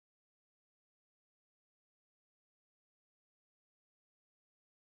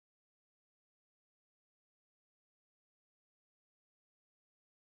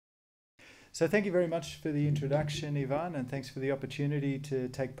So thank you very much for the introduction, Ivan, and thanks for the opportunity to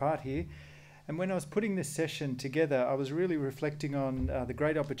take part here. And when I was putting this session together, I was really reflecting on the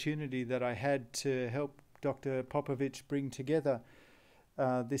great opportunity that I had to help Dr. Popovich bring together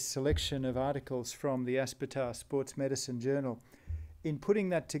this selection of articles from the Aspetar Sports Medicine Journal. In putting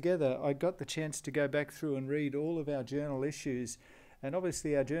that together, I got the chance to go back through and read all of our journal issues. And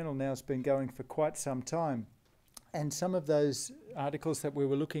obviously our journal now has been going for quite some time. And some of those articles that we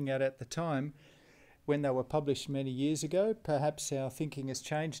were looking at the time, when they were published many years ago, perhaps our thinking has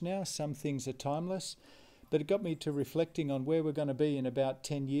changed now. Some things are timeless. But it got me to reflecting on where we're going to be in about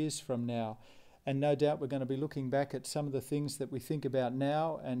 10 years from now. And no doubt we're going to be looking back at some of the things that we think about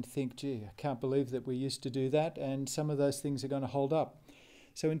now and think, gee, I can't believe that we used to do that. And some of those things are going to hold up.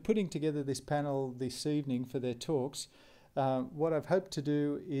 So in putting together this panel this evening for their talks, what I've hoped to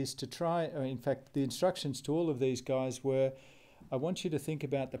do is to try, in fact, the instructions to all of these guys were, I want you to think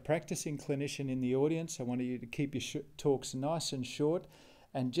about the practicing clinician in the audience. I want you to keep your talks nice and short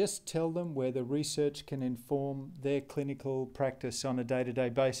and just tell them where the research can inform their clinical practice on a day-to-day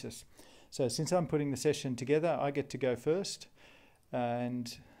basis. So since I'm putting the session together, I get to go first.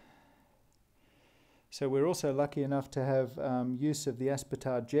 And so we're also lucky enough to have use of the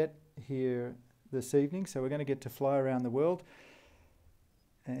Aspetar jet here this evening, so we're going to get to fly around the world.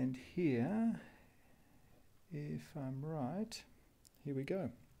 And here, if I'm right, here we go.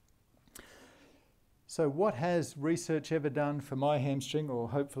 So what has research ever done for my hamstring, or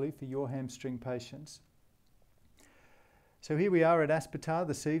hopefully for your hamstring patients? So here we are at Aspetar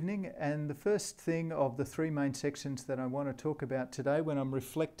this evening, and the first thing of the three main sections that I want to talk about today, when I'm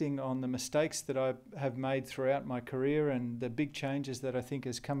reflecting on the mistakes that I have made throughout my career and the big changes that I think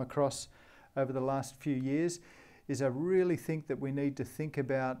has come across over the last few years, is I really think that we need to think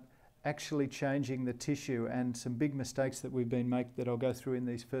about actually changing the tissue and some big mistakes that we've been making that I'll go through in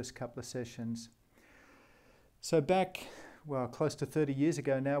these first couple of sessions. So back, well, close to 30 years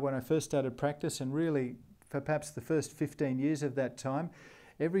ago now, when I first started practice, and really for perhaps the first 15 years of that time,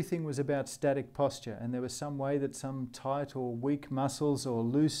 everything was about static posture, and there was some way that some tight or weak muscles or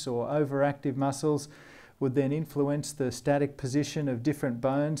loose or overactive muscles would then influence the static position of different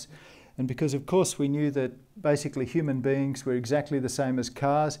bones. And because, of course, we knew that basically human beings were exactly the same as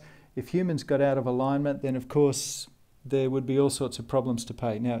cars, if humans got out of alignment, then, of course, there would be all sorts of problems to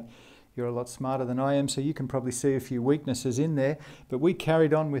pay. Now, you're a lot smarter than I am, so you can probably see a few weaknesses in there, but we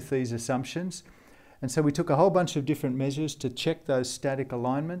carried on with these assumptions. And so we took a whole bunch of different measures to check those static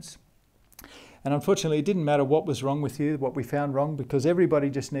alignments. And unfortunately, it didn't matter what was wrong with you, what we found wrong, because everybody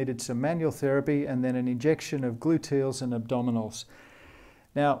just needed some manual therapy and then an injection of gluteals and abdominals.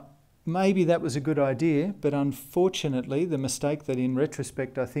 Now, maybe that was a good idea, but unfortunately, the mistake that in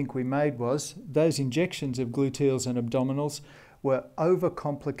retrospect I think we made was those injections of gluteals and abdominals were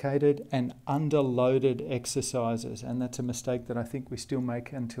overcomplicated and underloaded exercises. And that's a mistake that I think we still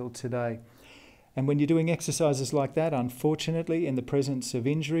make until today. And when you're doing exercises like that, unfortunately, in the presence of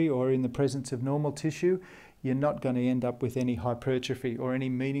injury or in the presence of normal tissue, you're not going to end up with any hypertrophy or any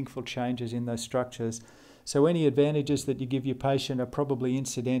meaningful changes in those structures. So any advantages that you give your patient are probably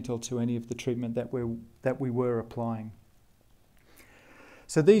incidental to any of the treatment that we were applying.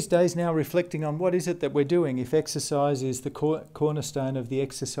 So these days now, reflecting on what is it that we're doing, if exercise is the cornerstone of the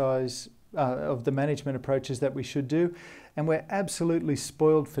exercise, of the management approaches that we should do, and we're absolutely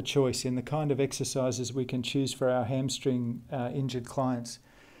spoiled for choice in the kind of exercises we can choose for our hamstring injured clients.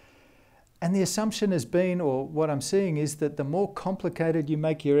 And the assumption has been, or what I'm seeing is that the more complicated you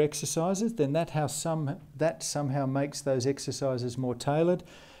make your exercises, then that somehow makes those exercises more tailored,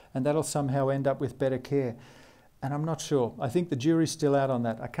 and that'll somehow end up with better care. And I'm not sure. I think the jury's still out on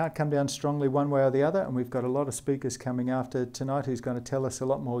that. I can't come down strongly one way or the other, and we've got a lot of speakers coming after tonight who's going to tell us a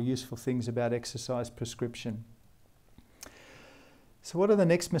lot more useful things about exercise prescription. So what are the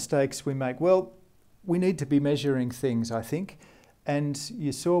next mistakes we make? Well, we need to be measuring things, I think. And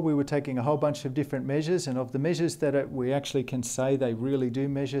you saw we were taking a whole bunch of different measures, and of the measures that we actually can say they really do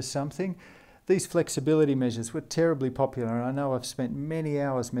measure something, these flexibility measures were terribly popular. And I know I've spent many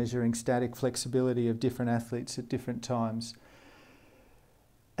hours measuring static flexibility of different athletes at different times.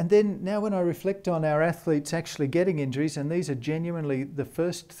 And then now when I reflect on our athletes actually getting injuries, and these are genuinely the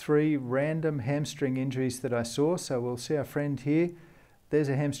first three random hamstring injuries that I saw. So we'll see our friend here. There's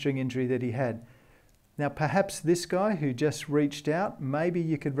a hamstring injury that he had. Now, perhaps this guy who just reached out, maybe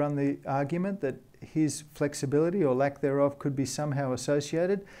you could run the argument that his flexibility or lack thereof could be somehow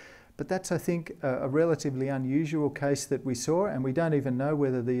associated. But that's, I think, a relatively unusual case that we saw, and we don't even know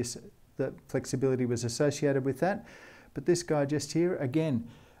whether the flexibility was associated with that. But this guy just here, again,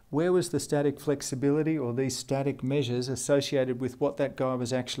 Where was the static flexibility or these static measures associated with what that guy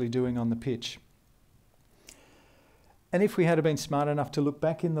was actually doing on the pitch? And if we had been smart enough to look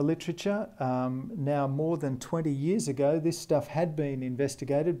back in the literature, now more than 20 years ago, this stuff had been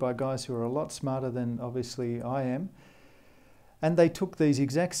investigated by guys who are a lot smarter than obviously I am. And they took these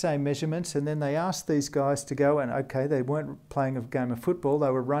exact same measurements and then they asked these guys to go and, okay, they weren't playing a game of football,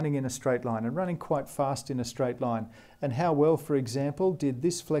 they were running in a straight line and running quite fast in a straight line. And how well, for example, did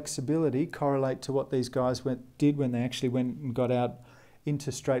this flexibility correlate to what these guys did when they actually went and got out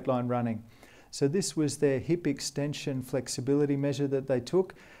into straight line running? So this was their hip extension flexibility measure that they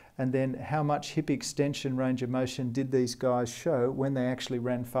took, and then how much hip extension range of motion did these guys show when they actually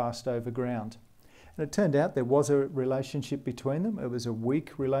ran fast over ground. And it turned out there was a relationship between them. It was a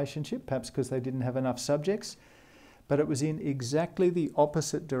weak relationship, perhaps because they didn't have enough subjects, but it was in exactly the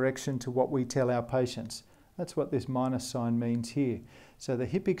opposite direction to what we tell our patients. That's what this minus sign means here. So the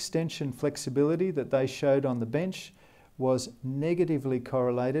hip extension flexibility that they showed on the bench was negatively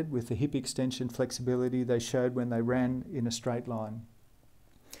correlated with the hip extension flexibility they showed when they ran in a straight line.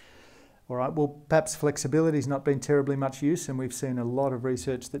 All right, well, perhaps flexibility's not been terribly much use, and we've seen a lot of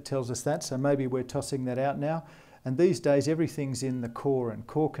research that tells us that, so maybe we're tossing that out now. And these days, everything's in the core, and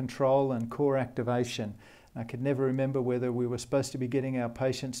core control and core activation. I could never remember whether we were supposed to be getting our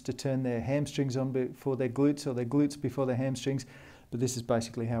patients to turn their hamstrings on before their glutes or their glutes before their hamstrings, but this is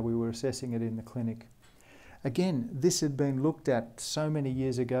basically how we were assessing it in the clinic. Again, this had been looked at so many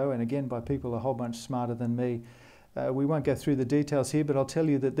years ago, and again by people a whole bunch smarter than me. We won't go through the details here, but I'll tell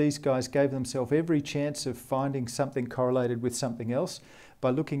you that these guys gave themselves every chance of finding something correlated with something else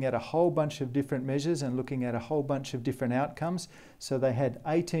by looking at a whole bunch of different measures and looking at a whole bunch of different outcomes. So they had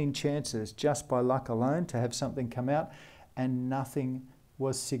 18 chances just by luck alone to have something come out, and nothing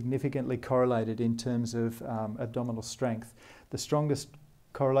was significantly correlated in terms of abdominal strength. The strongest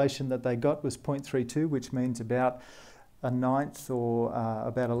correlation that they got was 0.32, which means about a ninth or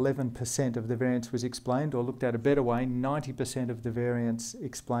about 11% of the variance was explained, or looked at a better way, 90% of the variance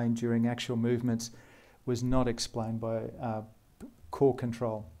explained during actual movements was not explained by core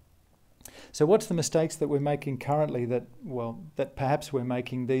control. So what's the mistakes that we're making currently that perhaps we're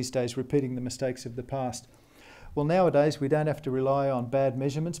making these days, repeating the mistakes of the past? Well, nowadays we don't have to rely on bad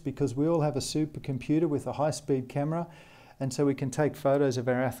measurements because we all have a supercomputer with a high-speed camera, and so we can take photos of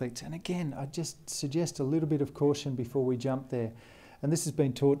our athletes. And again, I just suggest a little bit of caution before we jump there. And this has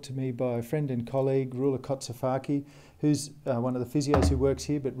been taught to me by a friend and colleague, Rula Kotsafaki, who's one of the physios who works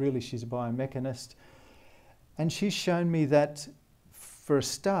here, but really she's a biomechanist. And she's shown me that, for a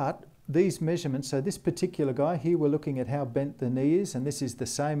start, these measurements, so this particular guy here, we're looking at how bent the knee is, and this is the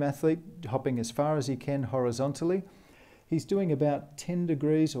same athlete hopping as far as he can horizontally. He's doing about 10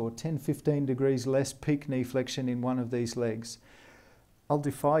 degrees or 10-15 degrees less peak knee flexion in one of these legs. I'll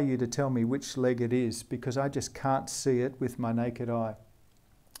defy you to tell me which leg it is because I just can't see it with my naked eye.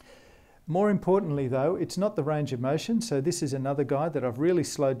 More importantly though, it's not the range of motion. So this is another guy that I've really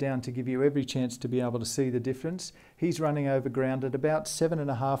slowed down to give you every chance to be able to see the difference. He's running over ground at about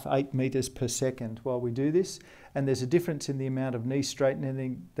 7.5, 8 meters per second while we do this. And there's a difference in the amount of knee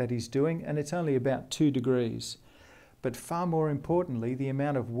straightening that he's doing, and it's only about 2 degrees. But far more importantly, the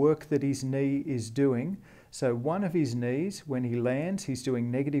amount of work that his knee is doing. So one of his knees, when he lands, he's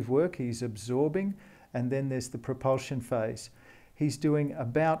doing negative work, he's absorbing, and then there's the propulsion phase. He's doing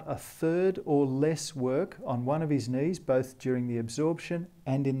about a third or less work on one of his knees, both during the absorption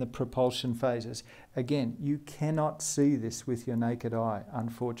and in the propulsion phases. Again, you cannot see this with your naked eye,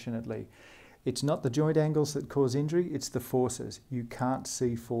 unfortunately. It's not the joint angles that cause injury, it's the forces. You can't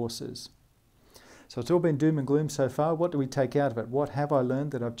see forces. So it's all been doom and gloom so far. What do we take out of it? What have I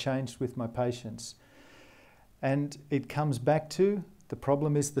learned that I've changed with my patients? And it comes back to the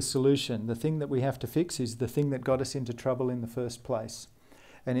problem is the solution. The thing that we have to fix is the thing that got us into trouble in the first place.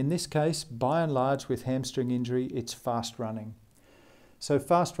 And in this case, by and large with hamstring injury, it's fast running. So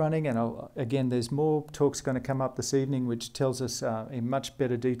fast running, and again, there's more talks going to come up this evening which tells us in much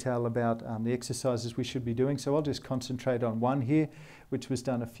better detail about the exercises we should be doing. So I'll just concentrate on one here, which was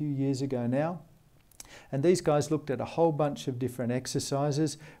done a few years ago now. And these guys looked at a whole bunch of different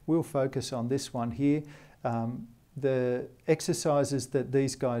exercises. We'll focus on this one here. The exercises that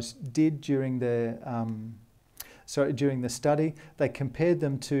these guys did during their during the study, they compared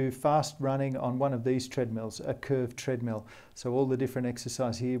them to fast running on one of these treadmills, a curved treadmill. So all the different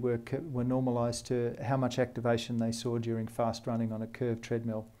exercises here were normalised to how much activation they saw during fast running on a curved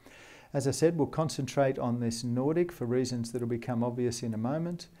treadmill. As I said, we'll concentrate on this Nordic for reasons that will become obvious in a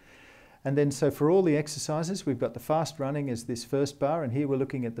moment. And then so for all the exercises, we've got the fast running as this first bar, and here we're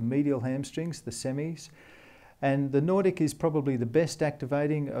looking at the medial hamstrings, the semis. And the Nordic is probably the best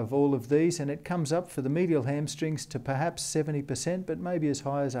activating of all of these, and it comes up for the medial hamstrings to perhaps 70%, but maybe as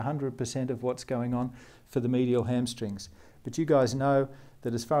high as 100% of what's going on for the medial hamstrings. But you guys know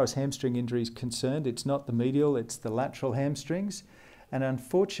that as far as hamstring injury is concerned, it's not the medial, it's the lateral hamstrings. And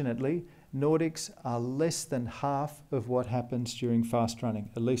unfortunately, Nordics are less than half of what happens during fast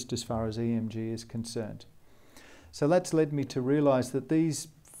running, at least as far as EMG is concerned. So that's led me to realise that these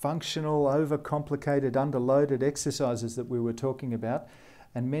functional, overcomplicated, underloaded exercises that we were talking about,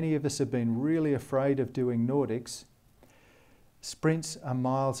 and many of us have been really afraid of doing Nordics, sprints are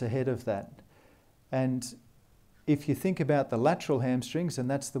miles ahead of that. And if you think about the lateral hamstrings, and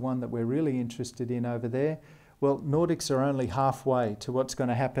that's the one that we're really interested in over there, well, Nordics are only halfway to what's going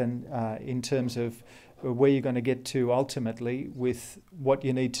to happen in terms of where you're going to get to ultimately with what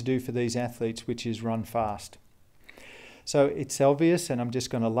you need to do for these athletes, which is run fast. So it's obvious, and I'm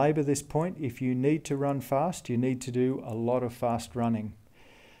just going to labour this point, if you need to run fast, you need to do a lot of fast running.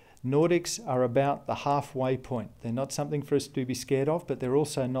 Nordics are about the halfway point. They're not something for us to be scared of, but they're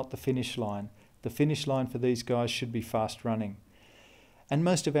also not the finish line. The finish line for these guys should be fast running. And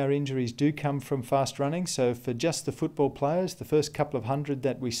most of our injuries do come from fast running, so for just the football players, the first couple of hundred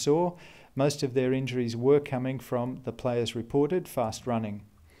that we saw, most of their injuries were coming from the players reported fast running.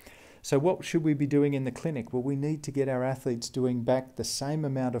 So what should we be doing in the clinic? Well, we need to get our athletes doing back the same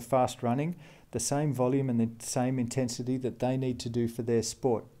amount of fast running, the same volume and the same intensity that they need to do for their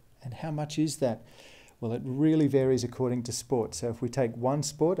sport. And how much is that? Well, it really varies according to sport. So if we take one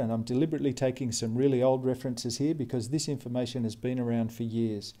sport, and I'm deliberately taking some really old references here because this information has been around for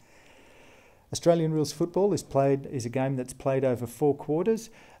years. Australian rules football is a game that's played over 4 quarters,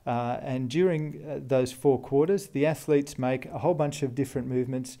 and during those 4 quarters, the athletes make a whole bunch of different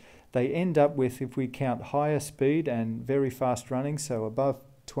movements. They end up with, if we count higher speed and very fast running, so above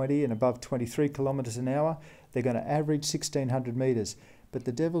 20 and above 23 kilometres an hour, they're going to average 1,600 metres. But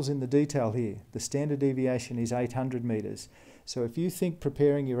the devil's in the detail here. The standard deviation is 800 metres. So if you think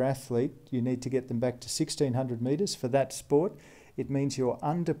preparing your athlete, you need to get them back to 1,600 metres for that sport, it means you're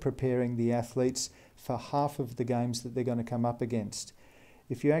under-preparing the athletes for half of the games that they're going to come up against.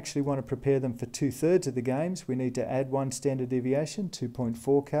 If you actually want to prepare them for 2/3 of the games, we need to add 1 standard deviation,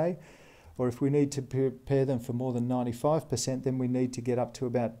 2.4k. Or if we need to prepare them for more than 95%, then we need to get up to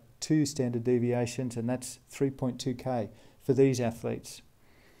about 2 standard deviations, and that's 3.2k for these athletes.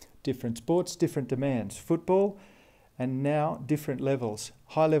 Different sports, different demands. Football, and now different levels.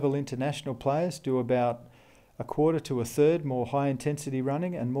 High-level international players do about 1/4 to 1/3 more high-intensity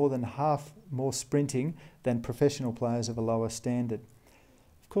running and more than half more sprinting than professional players of a lower standard.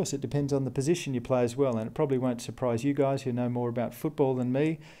 Of course, it depends on the position you play as well, and it probably won't surprise you guys who know more about football than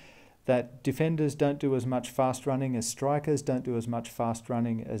me that defenders don't do as much fast running as strikers, don't do as much fast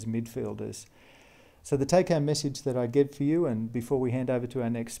running as midfielders. So the take-home message that I get for you, and before we hand over to our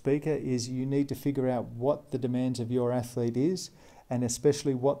next speaker, is you need to figure out what the demands of your athlete is, and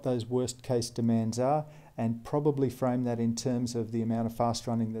especially what those worst-case demands are, and probably frame that in terms of the amount of fast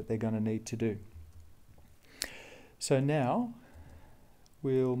running that they're going to need to do. So now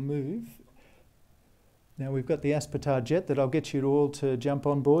we'll move. Now we've got the Aspetar jet that I'll get you all to jump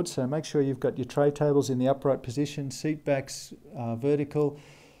on board, so make sure you've got your tray tables in the upright position, seat backs vertical,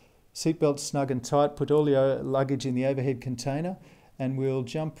 seatbelt snug and tight, put all your luggage in the overhead container, and we'll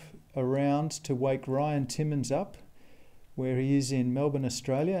jump around to wake Ryan Timmins up, where he is in Melbourne,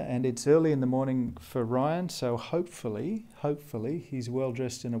 Australia, and it's early in the morning for Ryan, so hopefully he's well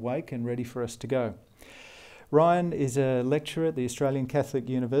dressed and awake and ready for us to go. Ryan is a lecturer at the Australian Catholic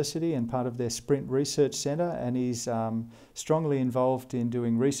University and part of their Sprint Research Centre, and he's strongly involved in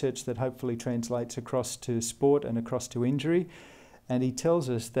doing research that hopefully translates across to sport and across to injury. And he tells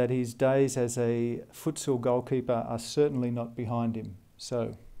us that his days as a futsal goalkeeper are certainly not behind him.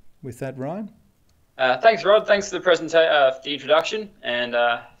 So, with that, Ryan? Thanks, Rod. Thanks for the introduction, and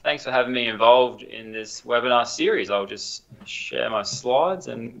thanks for having me involved in this webinar series. I'll just share my slides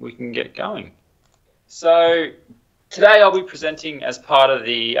and we can get going. So, today I'll be presenting as part of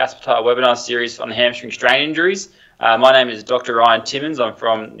the Aspetar webinar series on hamstring strain injuries. My name is Dr. Ryan Timmins. I'm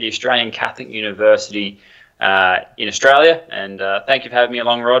from the Australian Catholic University in Australia, and thank you for having me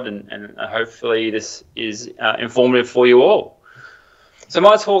along, Rod, and hopefully this is informative for you all. So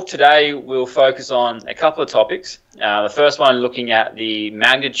my talk today will focus on a couple of topics. The first one looking at the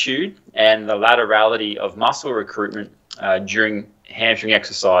magnitude and the laterality of muscle recruitment during hamstring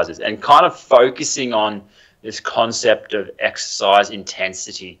exercises, and kind of focusing on this concept of exercise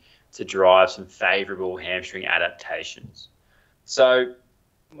intensity to drive some favourable hamstring adaptations. So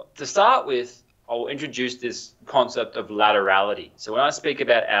to start with, I'll introduce this concept of laterality. So when I speak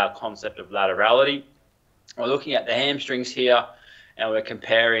about our concept of laterality, We're looking at the hamstrings here, and we're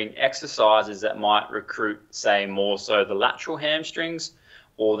comparing exercises that might recruit, say, more so the lateral hamstrings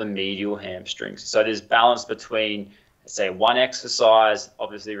or the medial hamstrings. So there's balance between, say, one exercise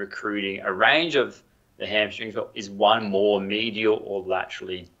obviously recruiting a range of the hamstrings, but is one more medial or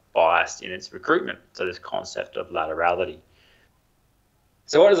laterally biased in its recruitment? So this concept of laterality.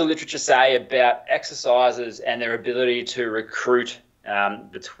 So what does the literature say about exercises and their ability to recruit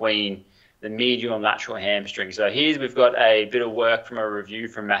between the medial and lateral hamstring? So here we've got a bit of work from a review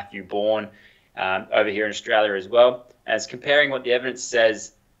from Matthew Bourne over here in Australia as well. And it's comparing what the evidence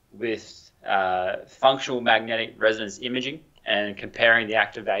says with functional magnetic resonance imaging and comparing the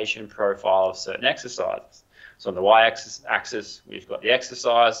activation profile of certain exercises. So on the y-axis, we've got the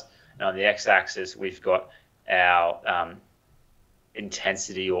exercise, and on the x-axis, we've got our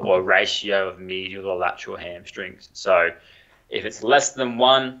intensity or ratio of medial or lateral hamstrings. So if it's less than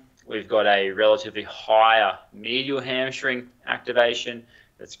 1, we've got a relatively higher medial hamstring activation.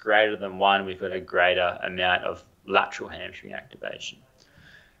 If it's greater than 1, we've got a greater amount of lateral hamstring activation.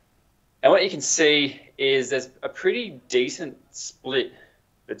 And what you can see is there's a pretty decent split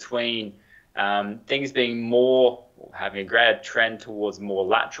between things being more, having a greater trend towards more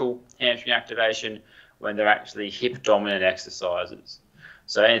lateral hamstring activation when they're actually hip dominant exercises.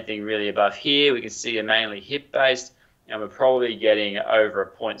 So anything really above here, we can see are mainly hip based, and we're probably getting over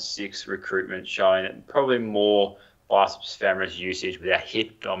a 0.6 recruitment, showing that probably more biceps femoris usage with our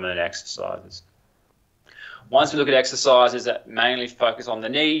hip dominant exercises. Once we look at exercises that mainly focus on the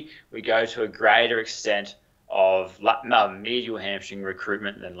knee, we go to a greater extent of medial hamstring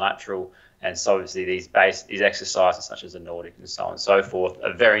recruitment than lateral. And so obviously these exercises such as the Nordic and so on and so forth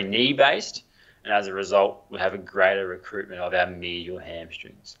are very knee based. And as a result, we have a greater recruitment of our medial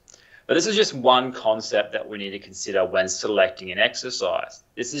hamstrings. But this is just one concept that we need to consider when selecting an exercise.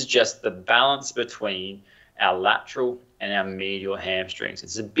 This is just the balance between our lateral and our medial hamstrings.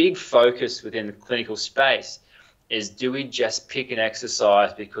 It's a big focus within the clinical space, is do we just pick an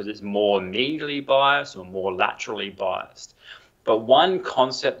exercise because it's more medially biased or more laterally biased? But one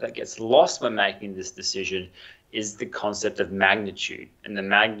concept that gets lost when making this decision is the concept of magnitude, and the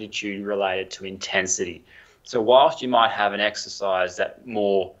magnitude related to intensity. So whilst you might have an exercise that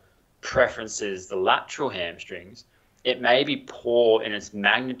more preferences the lateral hamstrings, it may be poor in its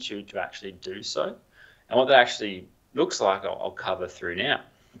magnitude to actually do so. And what that actually looks like, I'll cover through now.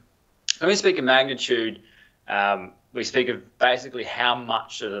 When we speak of magnitude, we speak of basically how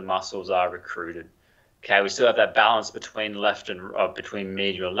much of the muscles are recruited. Okay, we still have that balance between left and between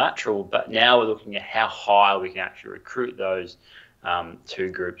medial and lateral, but now we're looking at how high we can actually recruit those two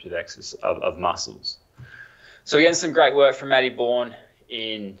groups of muscles. So again, some great work from Matty Bourne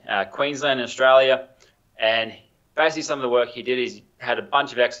in Queensland and Australia, and basically some of the work he did is had a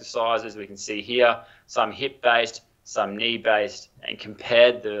bunch of exercises we can see here, some hip-based, some knee-based, and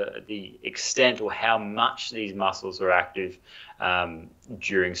compared the extent or how much these muscles are active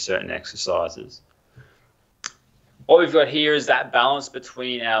during certain exercises. What we've got here is that balance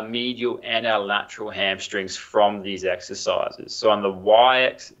between our medial and our lateral hamstrings from these exercises. So on the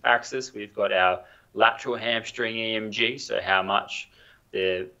y-axis, we've got our lateral hamstring EMG, so how much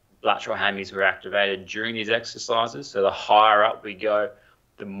the lateral hammies were activated during these exercises. So the higher up we go,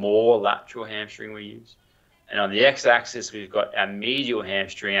 the more lateral hamstring we use. And on the x-axis, we've got our medial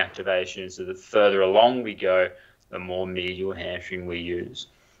hamstring activation. So the further along we go, the more medial hamstring we use.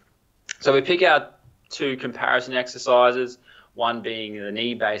 So we pick out two comparison exercises, one being the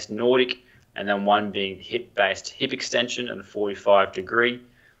knee-based Nordic, and then one being hip-based hip extension at a 45-degree.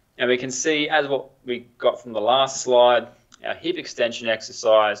 And we can see, as what we got from the last slide, our hip extension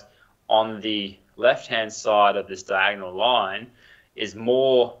exercise on the left-hand side of this diagonal line is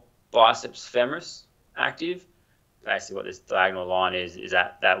more biceps femoris active. Basically what this diagonal line is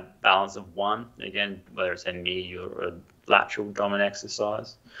at that balance of 1, again, whether it's a medial or a lateral dominant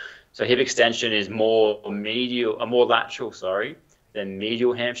exercise. So hip extension is more lateral than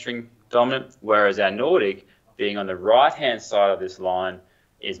medial hamstring dominant, whereas our Nordic, being on the right-hand side of this line,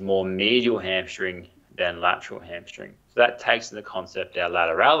 is more medial hamstring than lateral hamstring. So that takes into concept our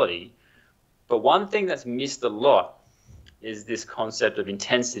laterality. But one thing that's missed a lot is this concept of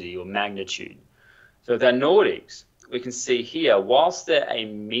intensity or magnitude. So with our Nordics, we can see here, whilst they're a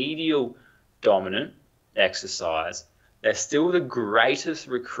medial dominant exercise, they're still the greatest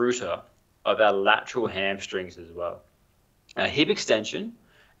recruiter of our lateral hamstrings as well. Our hip extension,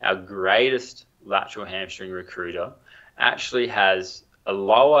 our greatest lateral hamstring recruiter, actually has a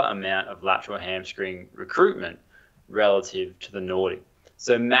lower amount of lateral hamstring recruitment relative to the Nordic.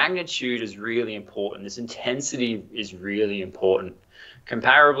 So magnitude is really important. This intensity is really important.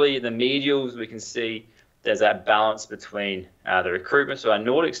 Comparably, the medials, we can see there's that balance between the recruitment. So our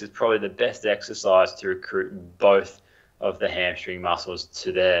Nordics is probably the best exercise to recruit both of the hamstring muscles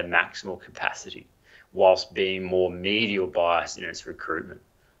to their maximal capacity, whilst being more medial biased in its recruitment.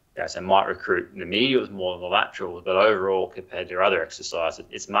 Okay, so it might recruit the medials more than the laterals, but overall, compared to other exercises,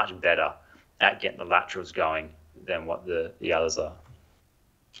 it's much better at getting the laterals going than what the others are.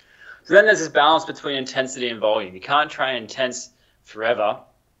 So then there's this balance between intensity and volume. You can't train intense forever,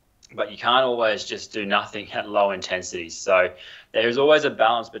 but you can't always just do nothing at low intensities. So there's always a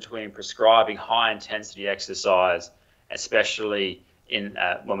balance between prescribing high intensity exercise, especially in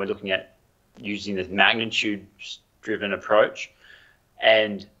when we're looking at using this magnitude-driven approach,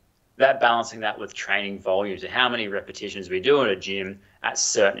 and balancing that with training volumes and how many repetitions we do in a gym at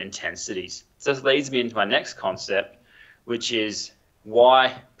certain intensities. So this leads me into my next concept, which is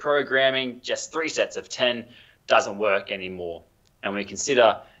why programming just 3 sets of 10 doesn't work anymore. And we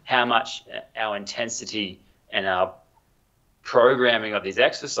consider how much our intensity and our programming of these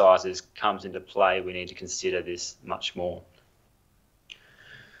exercises comes into play. We need to consider this much more.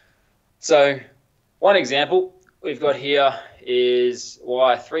 So one example we've got here is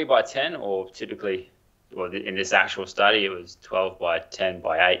why 3 by 10, or typically, well, in this actual study, it was 12 by 10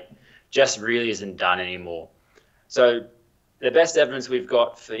 by 8, just really isn't done anymore. So the best evidence we've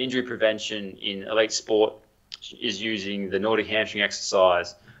got for injury prevention in elite sport is using the Nordic hamstring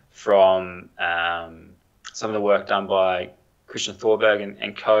exercise from some of the work done by Christian Thorberg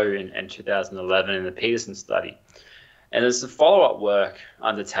and co. in 2011 in the Peterson study. And there's some follow-up work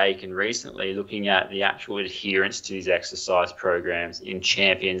undertaken recently looking at the actual adherence to these exercise programs in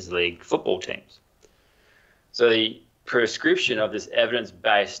Champions League football teams. So the prescription of this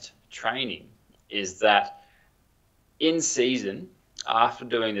evidence-based training is that in season, after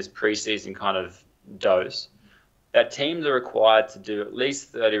doing this pre-season kind of dose, that teams are required to do at least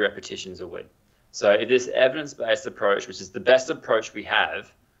 30 repetitions a week. So if this evidence-based approach, which is the best approach we have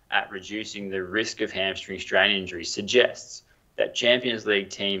at reducing the risk of hamstring strain injury, suggests that Champions League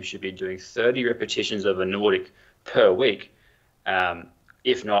teams should be doing 30 repetitions of a Nordic per week.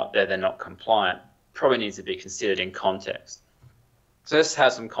 If not, they're not compliant. Probably needs to be considered in context. So let's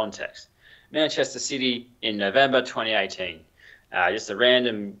have some context. Manchester City in November 2018. Just a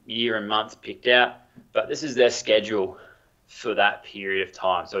random year and month picked out, but this is their schedule for that period of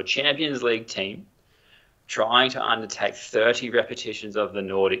time. So a Champions League team trying to undertake 30 repetitions of the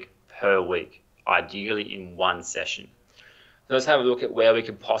Nordic per week, ideally in one session. So let's have a look at where we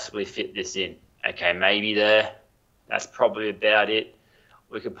could possibly fit this in. Okay, maybe there. That's probably about it.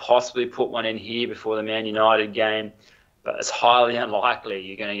 We could possibly put one in here before the Man United game, but it's highly unlikely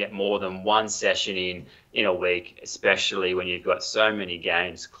you're going to get more than one session in a week, especially when you've got so many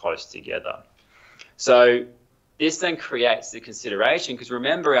games close together. So this then creates the consideration, because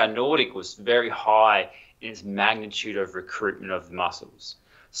remember, our Nordic was very high in its magnitude of recruitment of the muscles.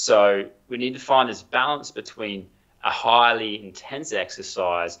 So we need to find this balance between a highly intense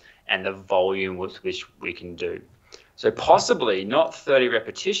exercise and the volume with which we can do. So possibly not 30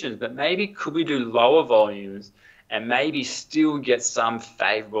 repetitions, but maybe could we do lower volumes and maybe still get some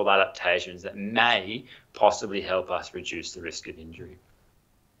favorable adaptations that may possibly help us reduce the risk of injury.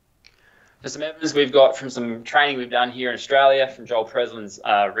 So some evidence we've got from some training we've done here in Australia from Joel Preslin's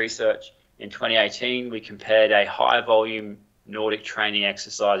research. In 2018, we compared a high volume Nordic training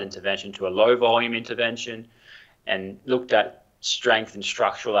exercise intervention to a low volume intervention and looked at strength and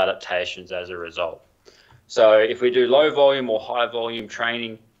structural adaptations as a result. So if we do low volume or high volume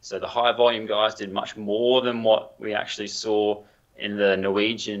training, so the high volume guys did much more than what we actually saw in the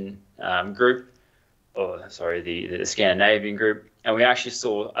Norwegian group, or sorry, the Scandinavian group, and we actually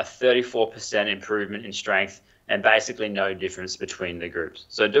saw a 34% improvement in strength and basically no difference between the groups.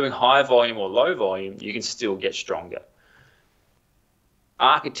 So doing high volume or low volume, you can still get stronger.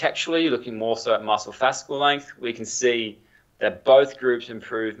 Architecturally, looking more so at muscle fascicle length, we can see that both groups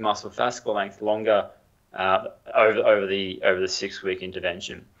improved muscle fascicle length longer over the 6-week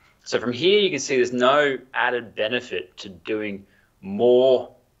intervention. So from here, you can see there's no added benefit to doing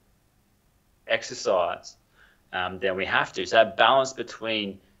more exercise than we have to. So that balance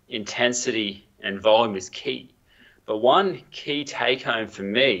between intensity and volume is key. But one key take home for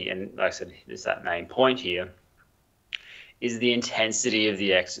me, and like I said, there's that main point here, is the intensity of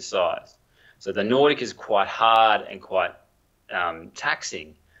the exercise. So the Nordic is quite hard and quite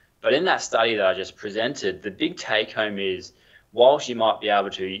taxing. But in that study that I just presented, the big take home is, whilst you might be able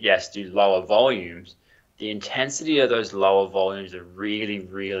to, yes, do lower volumes, the intensity of those lower volumes are really,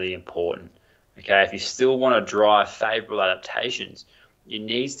 really important. Okay, if you still want to drive favorable adaptations, you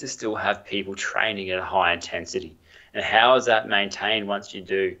need to still have people training at a high intensity. And how is that maintained once you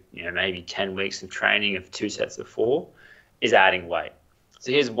do, maybe 10 weeks of training of 2 sets of 4, is adding weight.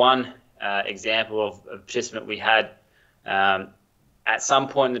 So here's one example of a participant we had at some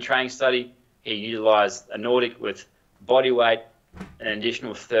point in the training study. He utilized a Nordic with body weight, an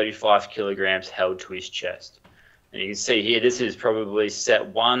additional 35 kilograms held to his chest. And you can see here, this is probably set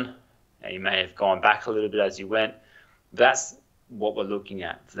 1. You may have gone back a little bit as you went. That's what we're looking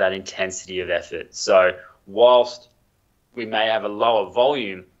at for that intensity of effort. So whilst we may have a lower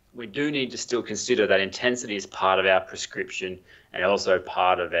volume, we do need to still consider that intensity as part of our prescription and also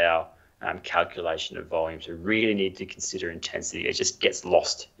part of our calculation of volume. So really need to consider intensity. It just gets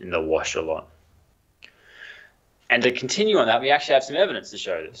lost in the wash a lot. And to continue on that, we actually have some evidence to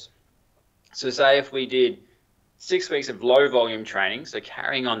show this. So say if we did 6 weeks of low volume training, so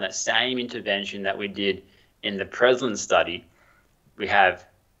carrying on that same intervention that we did in the Breslin study, we have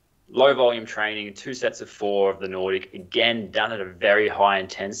low volume training, 2 sets of 4 of the Nordic, again done at a very high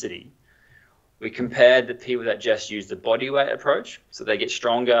intensity. We compared the people that just used the body weight approach, so they get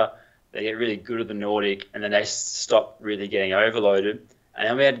stronger, they get really good at the Nordic, and then they stop really getting overloaded. And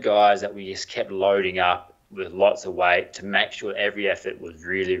then we had guys that we just kept loading up with lots of weight to make sure every effort was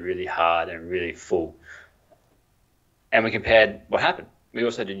really, really hard and really full. And we compared what happened. We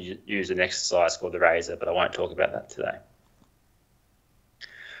also did use an exercise called the razor, but I won't talk about that today.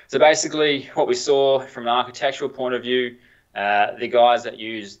 So basically what we saw from an architectural point of view, the guys that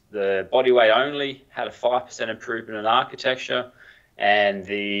used the body weight only had a 5% improvement in architecture, and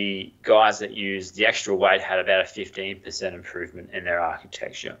the guys that used the extra weight had about a 15% improvement in their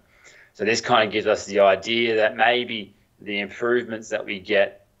architecture. So this kind of gives us the idea that maybe the improvements that we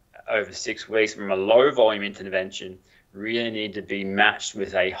get over 6 weeks from a low volume intervention really need to be matched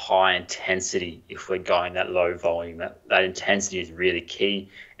with a high intensity if we're going that low volume. That intensity is really key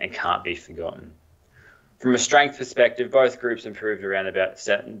and can't be forgotten. From a strength perspective, both groups improved around about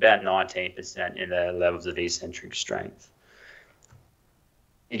 19% in their levels of eccentric strength.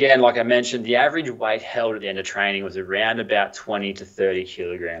 Again, like I mentioned, the average weight held at the end of training was around about 20 to 30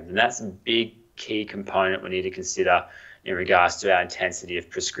 kilograms, and that's a big key component we need to consider in regards to our intensity of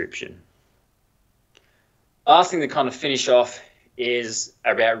prescription. Last thing to kind of finish off is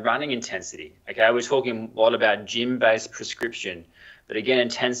about running intensity. Okay, we're talking a lot about gym-based prescription, but again,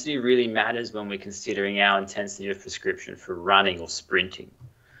 intensity really matters when we're considering our intensity of prescription for running or sprinting.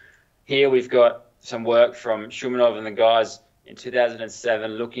 Here we've got some work from Shumanov and the guys in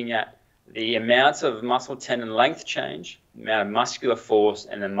 2007 looking at the amount of muscle tendon length change, the amount of muscular force,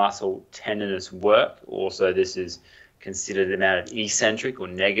 and the muscle tendinous work. Also, this is considered the amount of eccentric or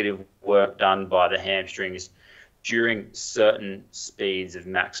negative work done by the hamstrings during certain speeds of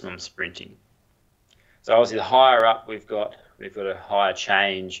maximum sprinting. So obviously the higher up we've got a higher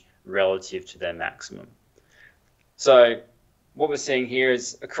change relative to their maximum. So what we're seeing here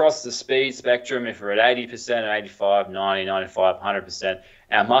is across the speed spectrum, if we're at 80%, 85, 90, 95, 100%,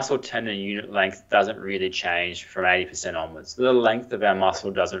 our muscle tendon unit length doesn't really change from 80% onwards. So the length of our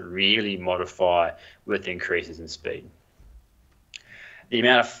muscle doesn't really modify with increases in speed. The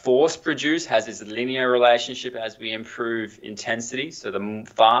amount of force produced has this linear relationship as we improve intensity. So the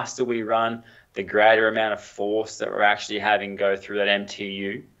faster we run, the greater amount of force that we're actually having go through that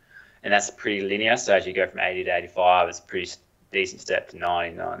MTU. And that's pretty linear. So as you go from 80 to 85, it's a pretty decent step to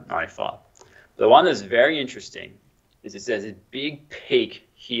 90, 95. The one that's very interesting is it says a big peak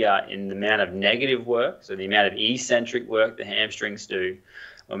here in the amount of negative work, so the amount of eccentric work the hamstrings do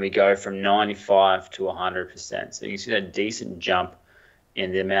when we go from 95 to 100%. So you can see that decent jump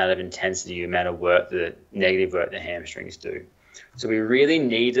in the amount of intensity, the amount of work, the negative work the hamstrings do. So we really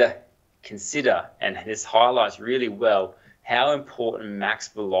need to consider, and this highlights really well, how important max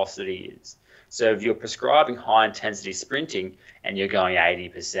velocity is. So if you're prescribing high intensity sprinting and you're going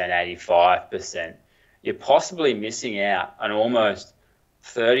 80%, 85%, you're possibly missing out on almost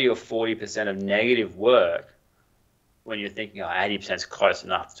 30 or 40% of negative work when you're thinking, oh, 80% is close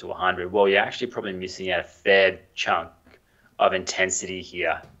enough to 100. Well, you're actually probably missing out a fair chunk of intensity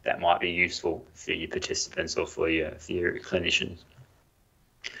here that might be useful for your participants or for your clinicians.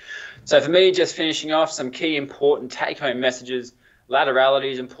 So for me, just finishing off, some key important take-home messages.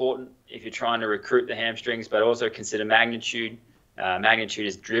 Laterality is important if you're trying to recruit the hamstrings, but also consider magnitude. Magnitude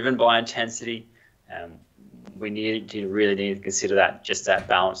is driven by intensity. We really need to consider that, just that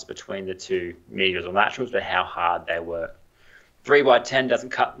balance between the two medials or laterals, but how hard they work. 3x10 doesn't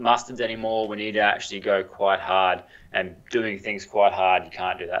cut mustards anymore. We need to actually go quite hard, and doing things quite hard, you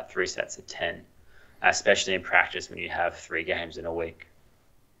can't do that 3 sets of 10, especially in practice when you have 3 games in a week.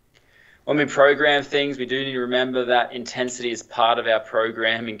 when we program things, we do need to remember that intensity is part of our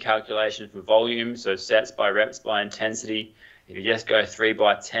programming calculation for volume. So sets by reps by intensity. If you just go 3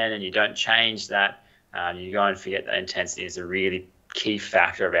 by 10 and you don't change that, you're going to forget that intensity is a really key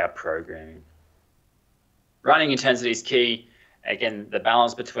factor of our programming. Running intensity is key. Again, the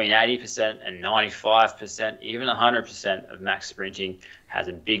balance between 80% and 95%, even 100% of max sprinting has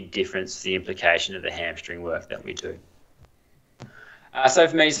a big difference to the implication of the hamstring work that we do. So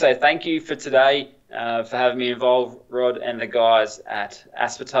for me to say thank you for today, for having me involved, Rod, and the guys at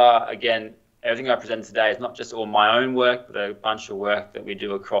Aspetar. Again, everything I presented today is not just all my own work, but a bunch of work that we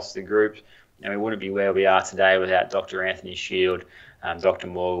do across the group. And we wouldn't be where we are today without Dr. Anthony Shield, Dr.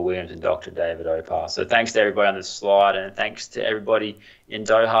 Morgan Williams, and Dr. David Opar. So thanks to everybody on this slide, and thanks to everybody in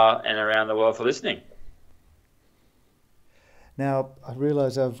Doha and around the world for listening. Now, I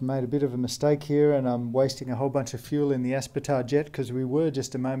realise I've made a bit of a mistake here and I'm wasting a whole bunch of fuel in the Aspetar jet, because we were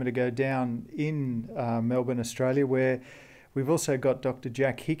just a moment ago down in Melbourne, Australia, where we've also got Dr.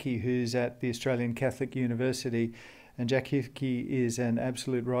 Jack Hickey, who's at the Australian Catholic University. And Jack Hickey is an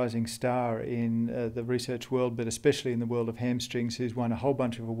absolute rising star in the research world, but especially in the world of hamstrings. He's won a whole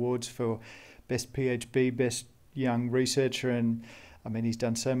bunch of awards for Best PhD, Best Young Researcher, and I mean, he's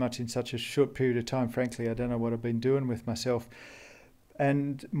done so much in such a short period of time. Frankly, I don't know what I've been doing with myself.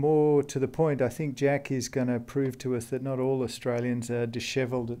 And more to the point, I think Jack is going to prove to us that not all Australians are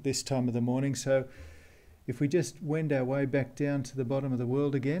dishevelled at this time of the morning. So if we just wend our way back down to the bottom of the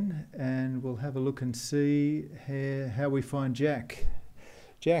world again, and we'll have a look and see how we find Jack.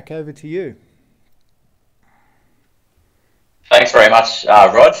 Jack, over to you. Thanks very much,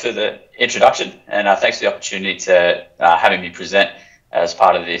 Rod, for the introduction, and thanks for the opportunity to having me present as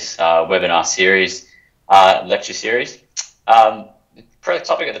part of this webinar series, lecture series. The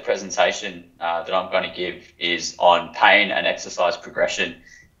topic of the presentation that I'm going to give is on pain and exercise progression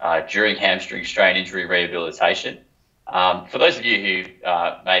during hamstring strain injury rehabilitation. For those of you who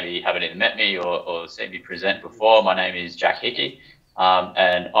maybe haven't even met me or seen me present before, my name is Jack Hickey,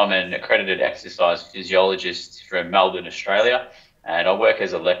 and I'm an accredited exercise physiologist from Melbourne, Australia, and I work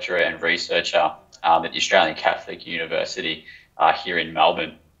as a lecturer and researcher at the Australian Catholic University here in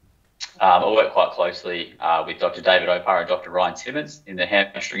Melbourne. I work quite closely with Dr. David Opar and Dr. Ryan Timmins in the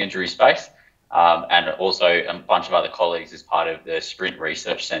hamstring injury space, and also a bunch of other colleagues as part of the Sprint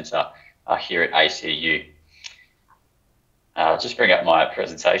Research Centre here at ACU. I'll just bring up my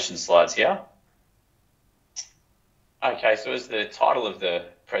presentation slides here. Okay, so as the title of the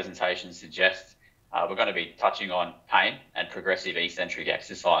presentation suggests, we're going to be touching on pain and progressive eccentric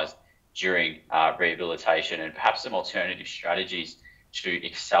exercise during rehabilitation, and perhaps some alternative strategies to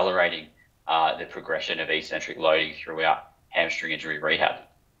accelerating the progression of eccentric loading throughout hamstring injury rehab.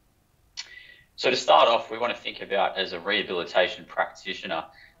 So to start off, we want to think about, as a rehabilitation practitioner,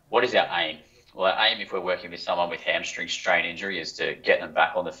 what is our aim? Well, our aim, if we're working with someone with hamstring strain injury, is to get them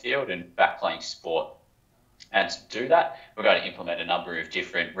back on the field and back playing sport. And to do that, we're going to implement a number of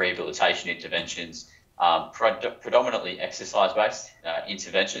different rehabilitation interventions, predominantly exercise-based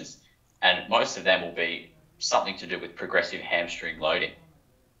interventions, and most of them will be something to do with progressive hamstring loading.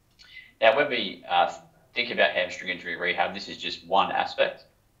 Now, when we think about hamstring injury rehab, this is just one aspect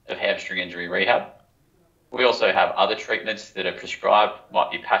of hamstring injury rehab. We also have other treatments that are prescribed,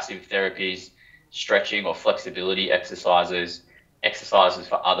 might be passive therapies, stretching or flexibility exercises, exercises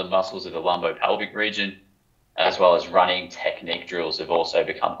for other muscles of the lumbopelvic region, as well as running technique drills have also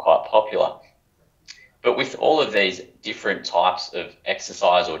become quite popular. But with all of these different types of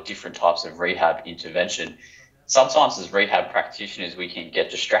exercise or different types of rehab intervention, sometimes as rehab practitioners, we can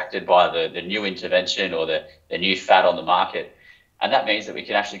get distracted by the new intervention or the new fad on the market. And that means that we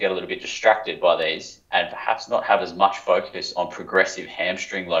can actually get a little bit distracted by these and perhaps not have as much focus on progressive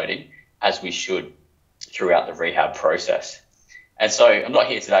hamstring loading as we should throughout the rehab process. And so I'm not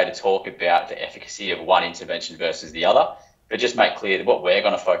here today to talk about the efficacy of one intervention versus the other, but just make clear that what we're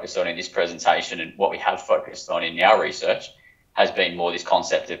going to focus on in this presentation and what we have focused on in our research has been more this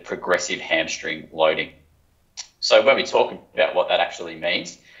concept of progressive hamstring loading. So when we talk about what that actually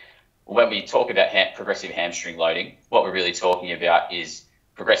means, when we talk about progressive hamstring loading, what we're really talking about is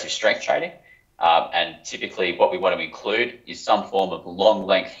progressive strength training. And typically what we want to include is some form of long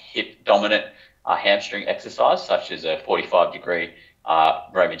length hip dominant hamstring exercise, such as a 45-degree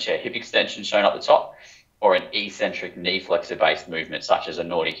Roman chair hip extension shown up the top, or an eccentric knee flexor based movement, such as a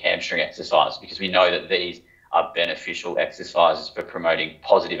Nordic hamstring exercise, because we know that these are beneficial exercises for promoting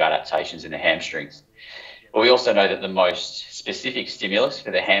positive adaptations in the hamstrings. But we also know that the most specific stimulus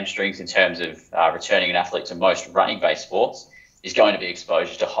for the hamstrings in terms of returning an athlete to most running-based sports is going to be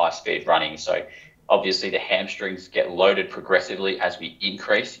exposure to high-speed running. So Obviously, the hamstrings get loaded progressively as we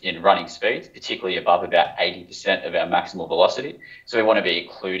increase in running speeds, particularly above about 80% of our maximal velocity. So we want to be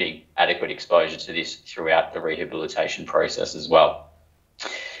including adequate exposure to this throughout the rehabilitation process as well.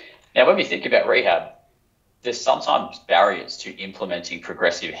 Now, when we think about rehab, there's sometimes barriers to implementing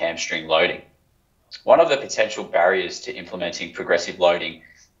progressive hamstring loading. One of the potential barriers to implementing progressive loading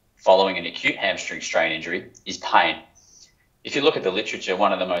following an acute hamstring strain injury is pain. If you look at the literature,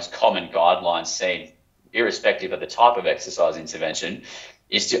 one of the most common guidelines seen, irrespective of the type of exercise intervention,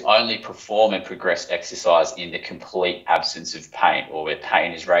 is to only perform and progress exercise in the complete absence of pain, or where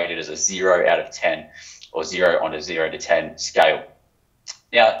pain is rated as a 0 out of 10 or 0 on a 0 to 10 scale.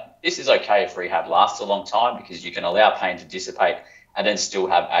 Now, this is okay if rehab lasts a long time because you can allow pain to dissipate and then still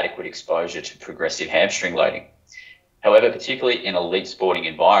have adequate exposure to progressive hamstring loading. However, particularly in elite sporting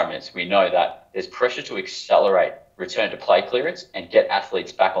environments, we know that there's pressure to accelerate return to play clearance and get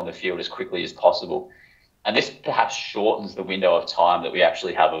athletes back on the field as quickly as possible. And this perhaps shortens the window of time that we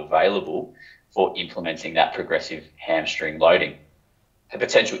actually have available for implementing that progressive hamstring loading. The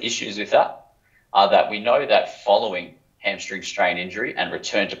potential issues with that are that we know that following hamstring strain injury and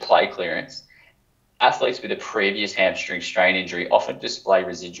return to play clearance, athletes with a previous hamstring strain injury often display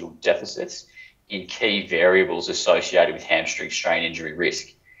residual deficits in key variables associated with hamstring strain injury risk.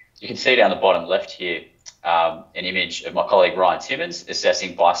 You can see down the bottom left here an image of my colleague Ryan Timmins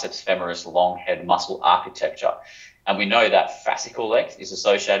assessing biceps femoris long head muscle architecture. And we know that fascicle length is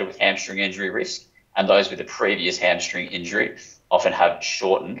associated with hamstring injury risk, and those with a previous hamstring injury often have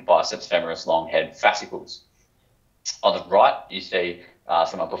shortened biceps femoris long head fascicles. On the right, you see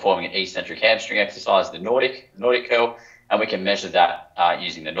someone performing an eccentric hamstring exercise, the Nordic curl, and we can measure that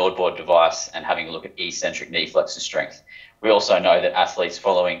using the NordBord device and having a look at eccentric knee flexor strength. We also know that athletes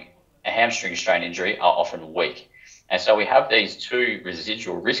following a hamstring strain injury are often weak. And so we have these two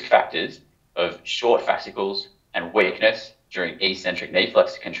residual risk factors of short fascicles and weakness during eccentric knee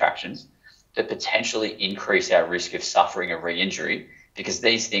flexor contractions that potentially increase our risk of suffering a re-injury, because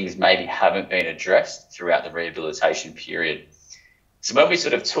these things maybe haven't been addressed throughout the rehabilitation period. So when we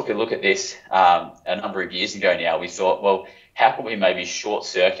sort of took a look at this a number of years ago now, we thought, well, how can we maybe short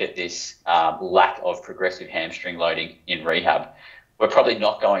circuit this lack of progressive hamstring loading in rehab? We're probably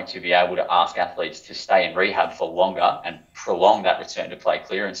not going to be able to ask athletes to stay in rehab for longer and prolong that return to play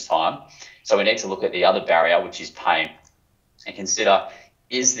clearance time. So we need to look at the other barrier, which is pain, and consider,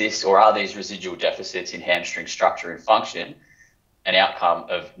 is this or are these residual deficits in hamstring structure and function an outcome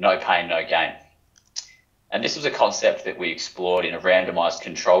of no pain, no gain? And this was a concept that we explored in a randomized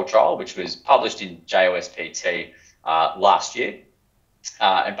control trial, which was published in JOSPT last year.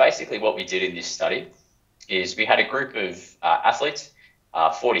 And basically what we did in this study is we had a group of athletes,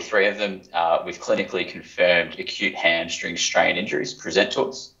 43 of them with clinically confirmed acute hamstring strain injuries present to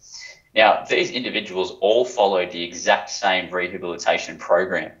us. Now, these individuals all followed the exact same rehabilitation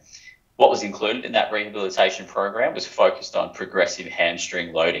program. What was included in that rehabilitation program was focused on progressive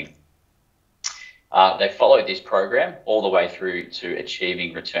hamstring loading. They followed this program all the way through to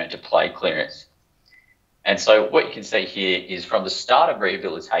achieving return to play clearance. And so what you can see here is from the start of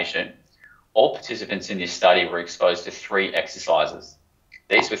rehabilitation, all participants in this study were exposed to 3 exercises.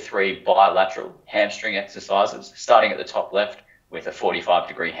 These were 3 bilateral hamstring exercises, starting at the top left with a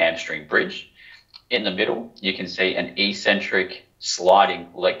 45-degree hamstring bridge. In the middle, you can see an eccentric sliding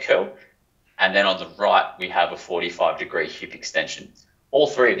leg curl. And then on the right, we have a 45-degree hip extension. All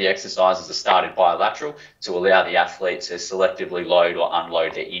 3 of the exercises are started bilateral to allow the athlete to selectively load or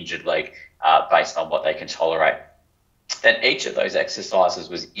unload their injured leg based on what they can tolerate. Then each of those exercises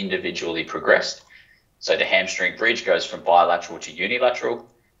was individually progressed. So the hamstring bridge goes from bilateral to unilateral.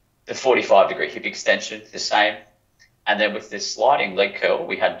 The 45-degree hip extension, the same. And then with this sliding leg curl,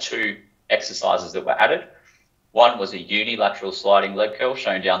 we had 2 exercises that were added. One was a unilateral sliding leg curl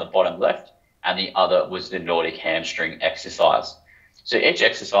shown down the bottom left, and the other was the Nordic hamstring exercise. So each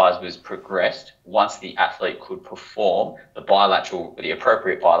exercise was progressed once the athlete could perform the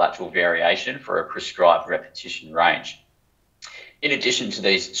appropriate bilateral variation for a prescribed repetition range. In addition to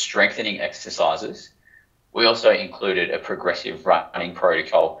these strengthening exercises, we also included a progressive running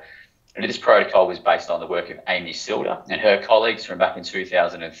protocol. And this protocol was based on the work of Amy Silder and her colleagues from back in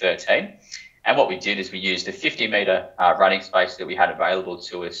 2013. And what we did is we used a 50-metre running space that we had available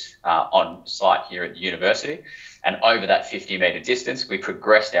to us on site here at the university. And over that 50-metre distance, we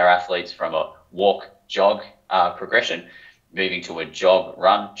progressed our athletes from a walk-jog progression, moving to a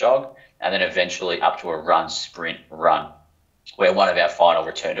jog-run-jog, and then eventually up to a run-sprint-run, where one of our final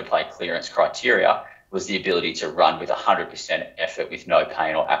return-to-play clearance criteria was the ability to run with 100% effort with no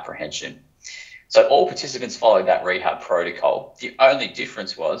pain or apprehension. So all participants followed that rehab protocol. The only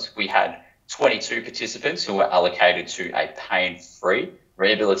difference was we had 22 participants who were allocated to a pain-free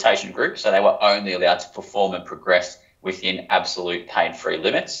rehabilitation group. So they were only allowed to perform and progress within absolute pain-free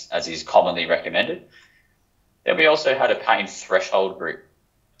limits, as is commonly recommended. Then we also had a pain threshold group.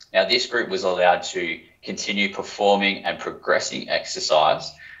 Now, this group was allowed to continue performing and progressing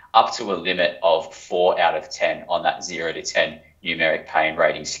exercise up to a limit of 4 out of 10 on that 0 to 10 numeric pain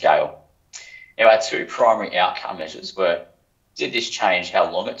rating scale. Now, our two primary outcome measures were, did this change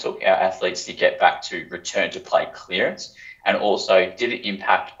how long it took our athletes to get back to return to play clearance? And also, did it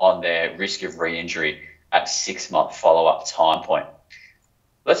impact on their risk of re-injury at 6-month follow-up time point?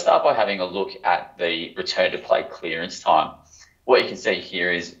 Let's start by having a look at the return to play clearance time. What you can see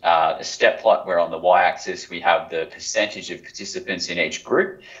here is a step plot where on the y-axis we have the percentage of participants in each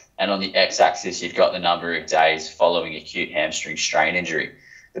group, and on the x-axis you've got the number of days following acute hamstring strain injury.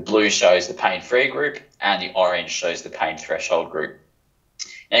 The blue shows the pain-free group and the orange shows the pain threshold group.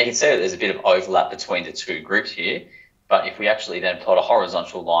 Now you can see that there's a bit of overlap between the two groups here, but if we actually then plot a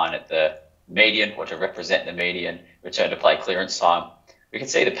horizontal line at the median, or to represent the median return to play clearance time, we can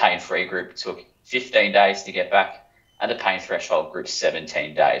see the pain-free group took 15 days to get back and the pain threshold group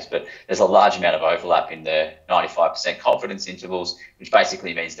 17 days. But there's a large amount of overlap in the 95% confidence intervals, which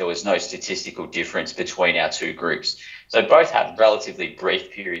basically means there was no statistical difference between our two groups. So both had relatively brief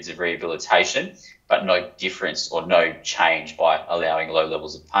periods of rehabilitation, but no difference or no change by allowing low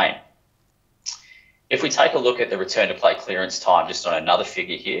levels of pain. If we take a look at the return to play clearance time just on another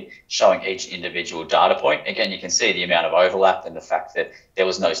figure here, showing each individual data point, again, you can see the amount of overlap and the fact that there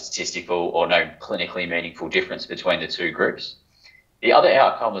was no statistical or no clinically meaningful difference between the two groups. The other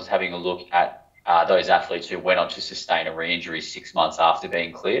outcome was having a look at those athletes who went on to sustain a re-injury 6 months after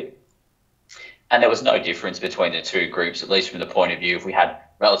being cleared. And there was no difference between the two groups, at least from the point of view if we had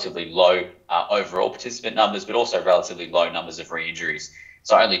relatively low overall participant numbers, but also relatively low numbers of re-injuries.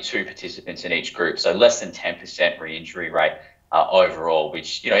 So only 2 participants in each group, so less than 10% re-injury rate overall,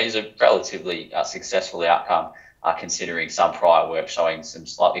 which is a relatively successful outcome considering some prior work showing some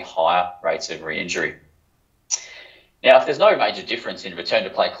slightly higher rates of re-injury. Now, if there's no major difference in return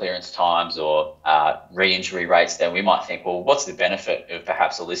to play clearance times or re-injury rates, then we might think, well, what's the benefit of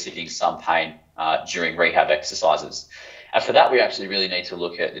perhaps eliciting some pain during rehab exercises? And for that, we actually really need to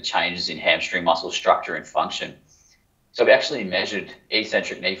look at the changes in hamstring muscle structure and function. So we actually measured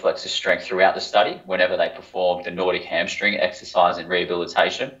eccentric knee flexor strength throughout the study whenever they performed the Nordic hamstring exercise in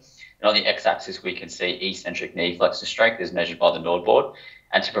rehabilitation. And on the x-axis, we can see eccentric knee flexor strength as measured by the Nord board.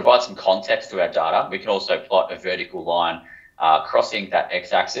 And to provide some context to our data, we can also plot a vertical line crossing that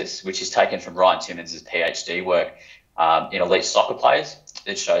x-axis, which is taken from Ryan Timmins' PhD work in elite soccer players.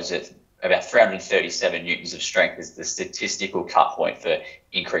 It shows that about 337 newtons of strength is the statistical cut point for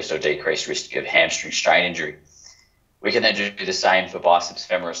increased or decreased risk of hamstring strain injury. We can then do the same for biceps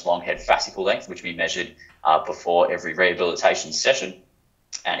femoris long head fascicle length, which we measured before every rehabilitation session.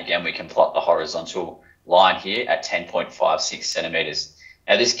 And again, we can plot the horizontal line here at 10.56 centimetres.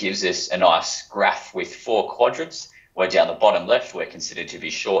 Now, this gives us a nice graph with 4 quadrants, where down the bottom left, we're considered to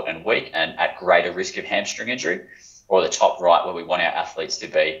be short and weak and at greater risk of hamstring injury, or the top right, where we want our athletes to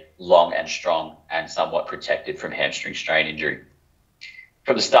be long and strong and somewhat protected from hamstring strain injury.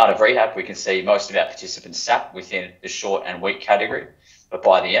 From the start of rehab, we can see most of our participants sat within the short and weak category, but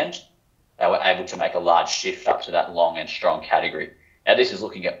by the end, they were able to make a large shift up to that long and strong category. Now, this is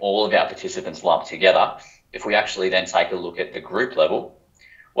looking at all of our participants lumped together. If we actually then take a look at the group level,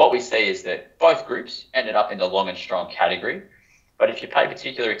 what we see is that both groups ended up in the long and strong category, but if you pay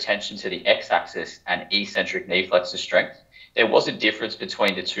particular attention to the x-axis and eccentric knee flexor strength, there was a difference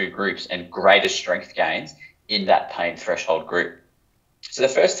between the two groups and greater strength gains in that pain threshold group. So the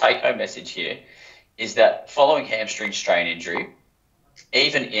first take-home message here is that following hamstring strain injury,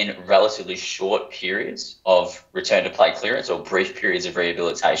 even in relatively short periods of return to play clearance or brief periods of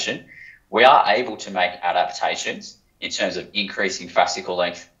rehabilitation, we are able to make adaptations in terms of increasing fascicle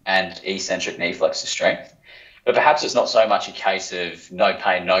length and eccentric knee flexor strength. But perhaps it's not so much a case of no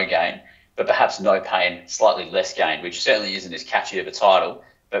pain, no gain, but perhaps no pain, slightly less gain, which certainly isn't as catchy of a title.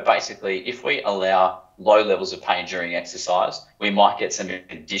 But basically, if we allow low levels of pain during exercise, we might get some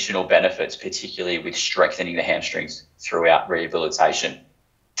additional benefits, particularly with strengthening the hamstrings throughout rehabilitation.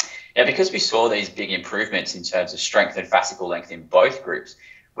 Now, because we saw these big improvements in terms of strength and fascicle length in both groups,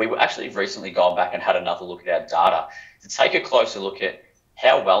 we actually recently gone back and had another look at our data to take a closer look at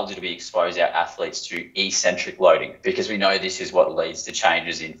how well did we expose our athletes to eccentric loading, because we know this is what leads to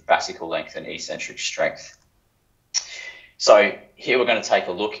changes in fascicle length and eccentric strength. So here we're going to take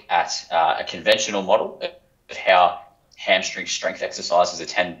a look at a conventional model of how hamstring strength exercises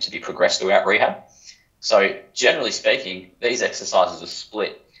tend to be progressed throughout rehab. So generally speaking, these exercises are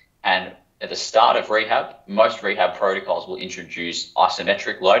split, and at the start of rehab, most rehab protocols will introduce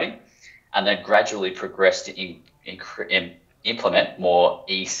isometric loading and then gradually progress to implement more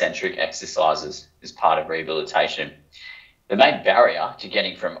eccentric exercises as part of rehabilitation. The main barrier to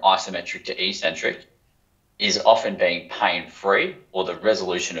getting from isometric to eccentric is often being pain-free or the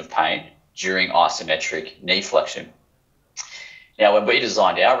resolution of pain during isometric knee flexion. Now, when we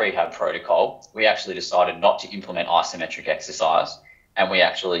designed our rehab protocol, we actually decided not to implement isometric exercise, and we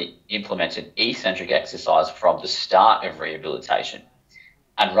actually implemented eccentric exercise from the start of rehabilitation.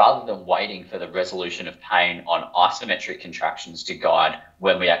 And rather than waiting for the resolution of pain on isometric contractions to guide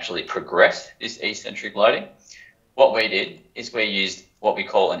when we actually progressed this eccentric loading, what we did is we used what we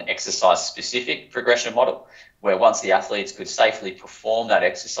call an exercise-specific progression model, where once the athletes could safely perform that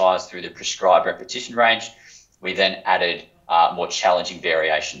exercise through the prescribed repetition range, we then added more challenging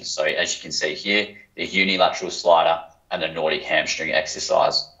variations. So as you can see here, the unilateral slider and the Nordic hamstring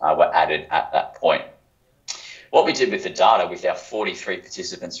exercise were added at that point. What we did with the data with our 43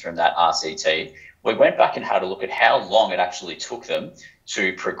 participants from that RCT, we went back and had a look at how long it actually took them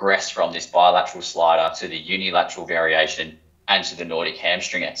to progress from this bilateral slider to the unilateral variation and to the Nordic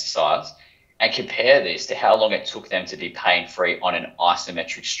hamstring exercise, and compare this to how long it took them to be pain-free on an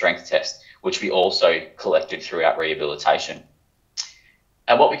isometric strength test, which we also collected throughout rehabilitation.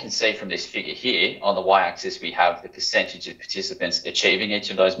 And what we can see from this figure here, on the y-axis, we have the percentage of participants achieving each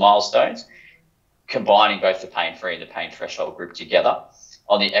of those milestones, combining both the pain-free and the pain threshold group together.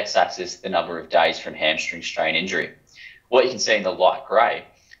 On the x-axis, the number of days from hamstring strain injury. What you can see in the light grey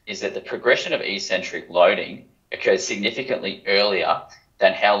is that the progression of eccentric loading occurred significantly earlier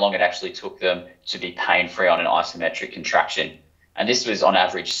than how long it actually took them to be pain-free on an isometric contraction. And this was on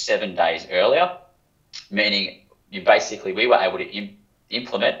average 7 days earlier, meaning we were able to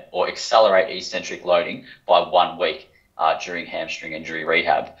implement or accelerate eccentric loading by 1 week during hamstring injury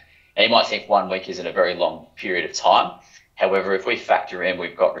rehab. And you might think 1 week isn't a very long period of time. However, if we factor in,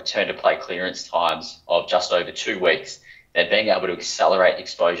 we've got return to play clearance times of just over 2 weeks, then being able to accelerate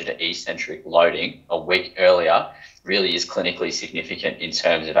exposure to eccentric loading a week earlier really is clinically significant in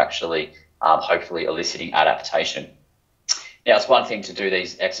terms of actually hopefully eliciting adaptation. Now, it's one thing to do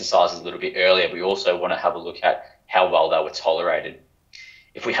these exercises a little bit earlier. We also want to have a look at how well they were tolerated.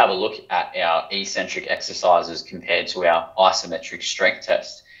 If we have a look at our eccentric exercises compared to our isometric strength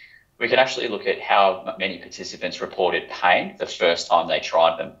test, we can actually look at how many participants reported pain the first time they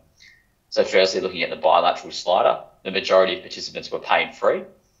tried them. So firstly, looking at the bilateral slider, the majority of participants were pain-free.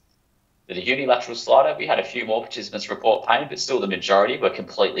 For the unilateral slider, we had a few more participants report pain, but still the majority were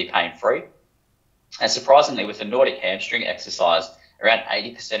completely pain-free. And surprisingly, with the Nordic hamstring exercise, around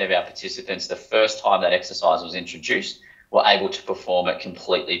 80% of our participants, the first time that exercise was introduced, were able to perform it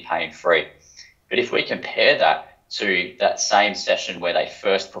completely pain-free. But if we compare that to that same session where they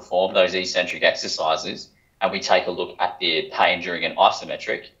first performed those eccentric exercises, and we take a look at their pain during an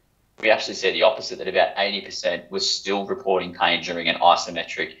isometric, we actually see the opposite, that about 80% was still reporting pain during an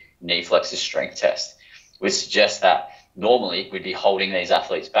isometric knee flexor strength test, which suggests that normally we'd be holding these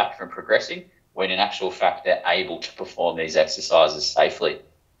athletes back from progressing, when in actual fact they're able to perform these exercises safely.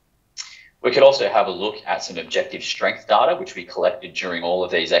 We could also have a look at some objective strength data, which we collected during all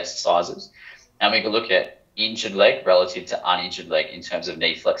of these exercises, and we could look at injured leg relative to uninjured leg in terms of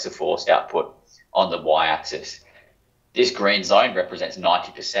knee flexor force output on the y-axis. This green zone represents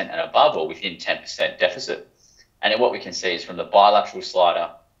 90% and above, or within 10% deficit. And then what we can see is from the bilateral slider,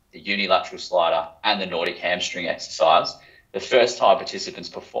 the unilateral slider, and the Nordic hamstring exercise, the first time participants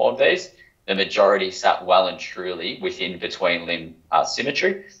performed these, the majority sat well and truly within between limb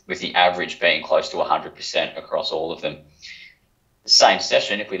symmetry, with the average being close to 100% across all of them. The same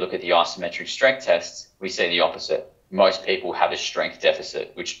session, if we look at the isometric strength tests, we see the opposite. Most people have a strength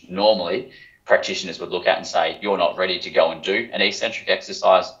deficit, which normally practitioners would look at and say, you're not ready to go and do an eccentric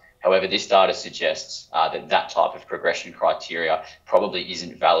exercise. However, this data suggests that type of progression criteria probably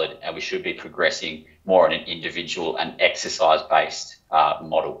isn't valid, and we should be progressing more on an individual and exercise-based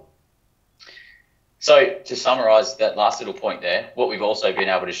model. So to summarise that last little point there, what we've also been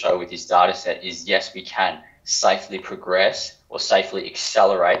able to show with this data set is, yes, we can safely progress or safely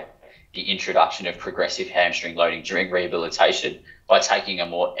accelerate the introduction of progressive hamstring loading during rehabilitation by taking a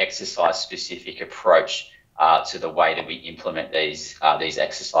more exercise-specific approach to the way that we implement these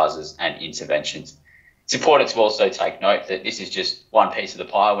exercises and interventions. It's important to also take note that this is just one piece of the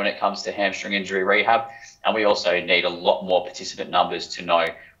pie when it comes to hamstring injury rehab, and we also need a lot more participant numbers to know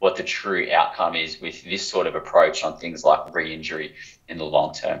what the true outcome is with this sort of approach on things like re-injury in the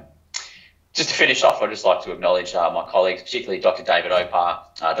long term. Just to finish off, I'd just like to acknowledge my colleagues, particularly Dr. David Opar,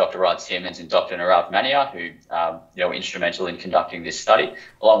 Dr. Rod Timmins, and Dr. Narav Mania, who were instrumental in conducting this study,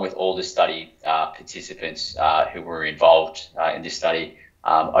 along with all the study participants who were involved in this study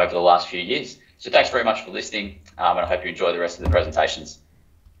over the last few years. So thanks very much for listening, and I hope you enjoy the rest of the presentations.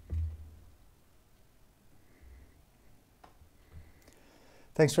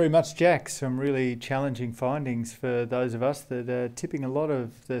 Thanks very much, Jack. Some really challenging findings for those of us that are tipping a lot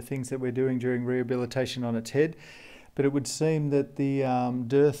of the things that we're doing during rehabilitation on its head. But it would seem that the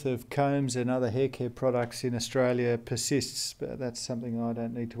dearth of combs and other hair care products in Australia persists. But that's something I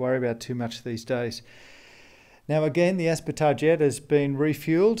don't need to worry about too much these days. Now again, the Aspetar jet has been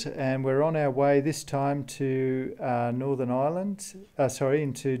refueled and we're on our way this time to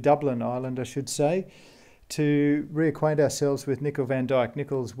into Dublin Island, I should say, to reacquaint ourselves with Nicol van Dyk.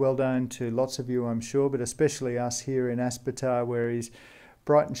 Nicol's well known to lots of you, I'm sure, but especially us here in Aspetar, where his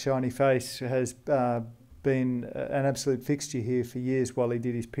bright and shiny face has been an absolute fixture here for years while he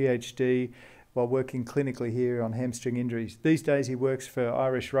did his PhD, while working clinically here on hamstring injuries. These days he works for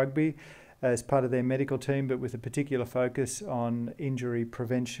Irish Rugby as part of their medical team, but with a particular focus on injury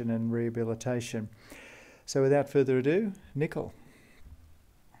prevention and rehabilitation. So without further ado, Nicol.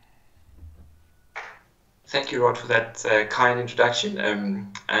 Thank you, Rod, for that kind introduction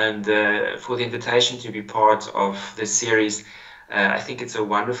and for the invitation to be part of this series. I think it's a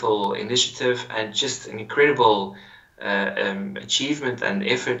wonderful initiative and just an incredible achievement and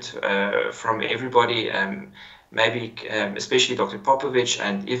effort from everybody, maybe especially Dr. Popovic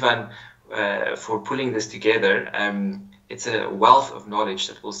and Ivan for pulling this together. It's a wealth of knowledge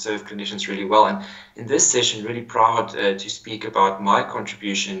that will serve clinicians really well. And in this session, really proud to speak about my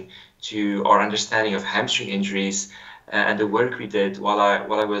contribution to our understanding of hamstring injuries and the work we did while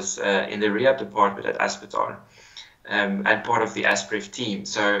I was in the rehab department at Aspetar and part of the ASPREF team.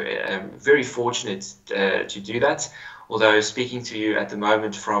 So very fortunate to do that. Although speaking to you at the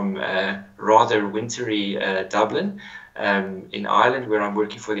moment from rather wintry Dublin in Ireland, where I'm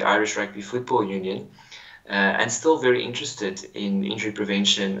working for the Irish Rugby Football Union, and still very interested in injury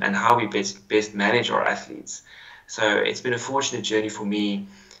prevention and how we best manage our athletes. So it's been a fortunate journey for me.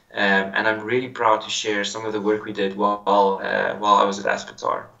 And I'm really proud to share some of the work we did while I was at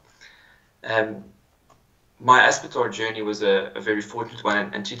Aspetar. My Aspetar journey was a very fortunate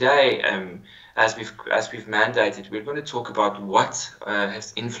one, and today, as we've mandated, we're going to talk about what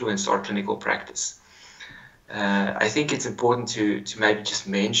has influenced our clinical practice. I think it's important to maybe just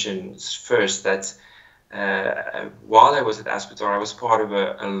mention first that while I was at Aspetar, I was part of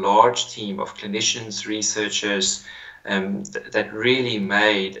a large team of clinicians, researchers, that really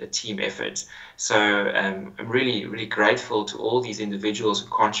made a team effort. So I'm really grateful to all these individuals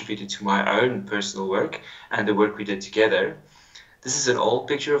who contributed to my own personal work and the work we did together. This is an old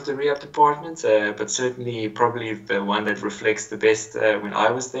picture of the rehab department, but certainly probably the one that reflects the best when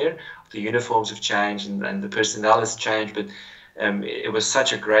I was there. The uniforms have changed and the personnel has changed, but it was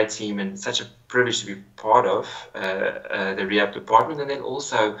such a great team and such a privilege to be part of the rehab department, and then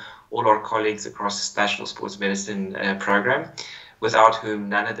also all our colleagues across this National Sports Medicine program, without whom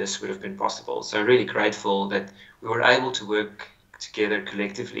none of this would have been possible. So really grateful that we were able to work together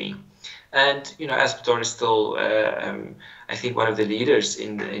collectively. And, you know, Aspetar is still, I think, one of the leaders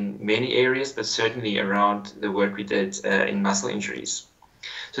in many areas, but certainly around the work we did in muscle injuries.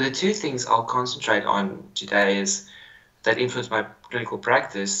 So the two things I'll concentrate on today is that influence my clinical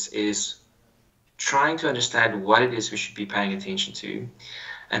practice is trying to understand what it is we should be paying attention to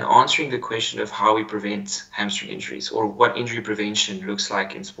and answering the question of how we prevent hamstring injuries or what injury prevention looks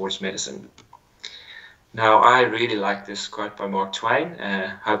like in sports medicine. Now, I really like this quote by Mark Twain.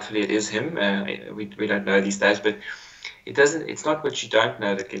 Hopefully it is him. We don't know these days, but it's not what you don't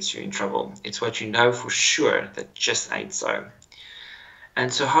know that gets you in trouble. It's what you know for sure that just ain't so.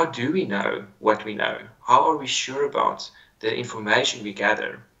 And so how do we know what we know? How are we sure about the information we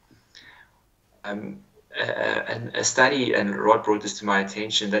gather? And a study, and Rod brought this to my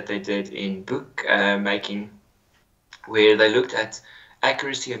attention, that they did in book making, where they looked at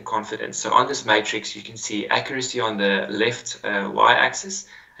accuracy and confidence. So on this matrix, you can see accuracy on the left y-axis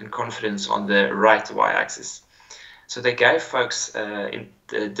and confidence on the right y-axis. So they gave folks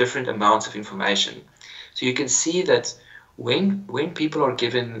different amounts of information. So you can see that when people are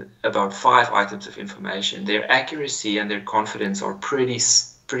given about 5 items of information, their accuracy and their confidence are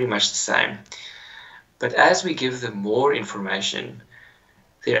pretty much the same. But as we give them more information,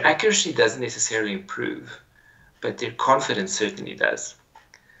 their accuracy doesn't necessarily improve, but their confidence certainly does.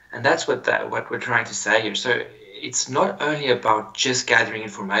 And that's what we're trying to say here. So it's not only about just gathering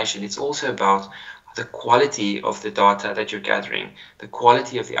information, it's also about the quality of the data that you're gathering, the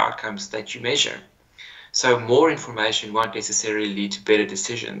quality of the outcomes that you measure. So more information won't necessarily lead to better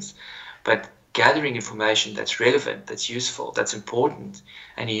decisions, but gathering information that's relevant, that's useful, that's important,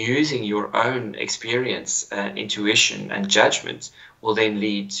 and using your own experience, intuition, and judgment will then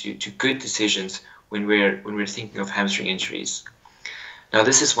lead to good decisions when we're thinking of hamstring injuries. Now,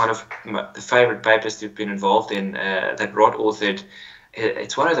 this is one of the favorite papers that we've been involved in that Rod authored.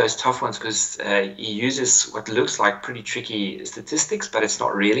 It's one of those tough ones because he uses what looks like pretty tricky statistics, but it's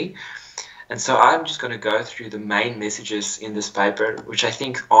not really. And so I'm just going to go through the main messages in this paper, which I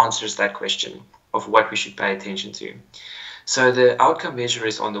think answers that question of what we should pay attention to. So the outcome measure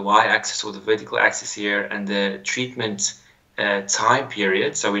is on the y-axis or the vertical axis here, and the treatment time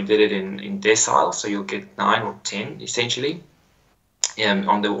period. So we did it in deciles, so you'll get 9 or 10 essentially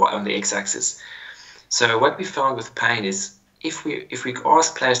on the x-axis. So what we found with pain is if we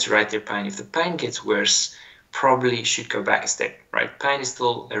ask players to rate their pain, if the pain gets worse, probably should go back a step, right? Pain is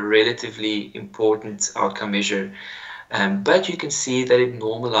still a relatively important outcome measure, but you can see that it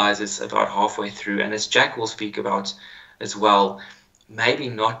normalizes about halfway through, and as Jack will speak about as well, maybe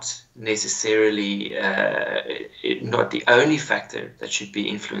not necessarily not the only factor that should be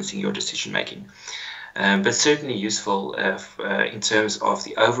influencing your decision making, but certainly useful in terms of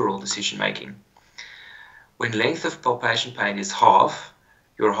the overall decision making. When length of palpation pain is half,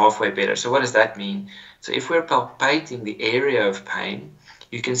 you're halfway better. So what does that mean? So if we're palpating the area of pain,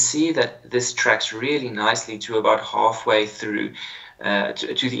 you can see that this tracks really nicely to about halfway through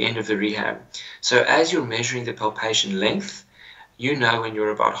to the end of the rehab. So as you're measuring the palpation length, you know when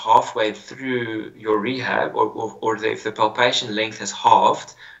you're about halfway through your rehab, or if the palpation length has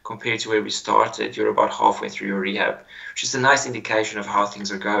halved compared to where we started, you're about halfway through your rehab, which is a nice indication of how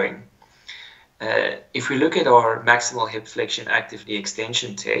things are going. If we look at our maximal hip flexion active knee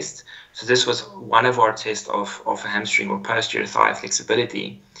extension test, so this was one of our tests of hamstring or posterior thigh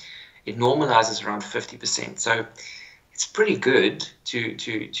flexibility, it normalizes around 50%. So it's pretty good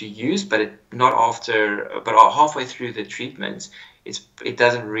to use, but halfway through the treatment, it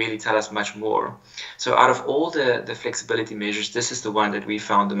doesn't really tell us much more. So out of all the flexibility measures, this is the one that we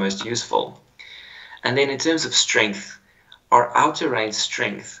found the most useful. And then in terms of strength, our outer range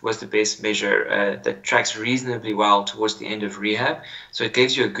strength was the best measure that tracks reasonably well towards the end of rehab. So it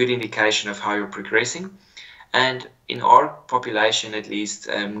gives you a good indication of how you're progressing. And in our population, at least,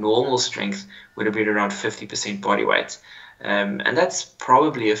 normal strength would have been around 50% body weight. And that's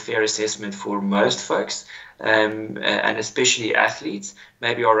probably a fair assessment for most folks, and especially athletes.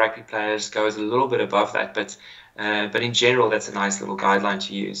 Maybe our rugby players goes a little bit above that, but in general, that's a nice little guideline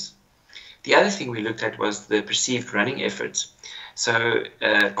to use. The other thing we looked at was the perceived running effort, so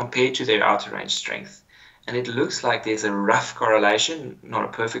compared to their outer range strength. And it looks like there's a rough correlation, not a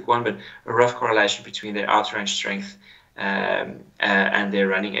perfect one, but a rough correlation between their outer range strength and their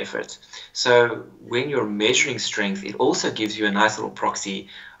running effort. So when you're measuring strength, it also gives you a nice little proxy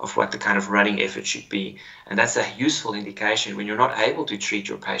of what the kind of running effort should be. And that's a useful indication when you're not able to treat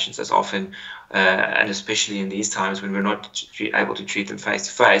your patients as often, and especially in these times when we're not able to treat them face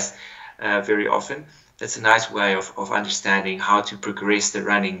to face very often. That's a nice way of understanding how to progress the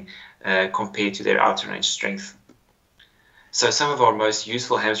running compared to their outer range strength. So some of our most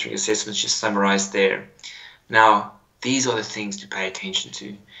useful hamstring assessments just summarized there. Now, these are the things to pay attention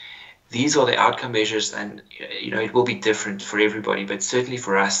to. These are the outcome measures, and it will be different for everybody, but certainly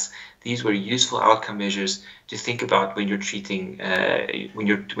for us, these were useful outcome measures to think about when you're treating, when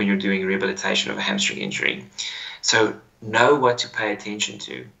you're doing rehabilitation of a hamstring injury. So know what to pay attention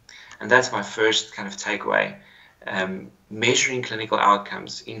to. And that's my first kind of takeaway. Measuring clinical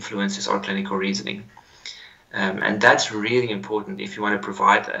outcomes influences our clinical reasoning. And that's really important if you want to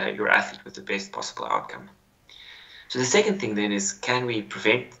provide your athlete with the best possible outcome. So the second thing then is, can we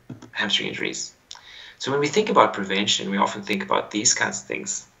prevent hamstring injuries? So when we think about prevention, we often think about these kinds of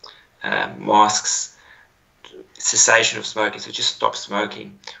things. Masks, cessation of smoking, so just stop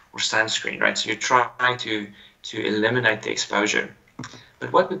smoking, or sunscreen, right? So you're trying to eliminate the exposure.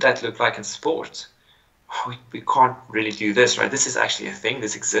 But what would that look like in sport? We can't really do this, right? This is actually a thing.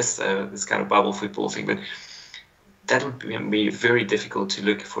 This exists, this kind of bubble football thing. But that would be very difficult to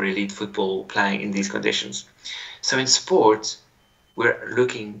look for elite football playing in these conditions. So in sport, we're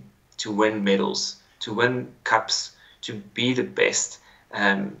looking to win medals, to win cups, to be the best.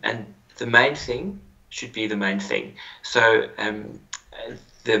 And the main thing should be the main thing. So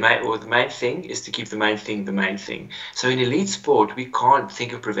the main thing is to keep the main thing the main thing. So in elite sport, we can't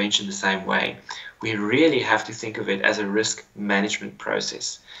think of prevention the same way. We really have to think of it as a risk management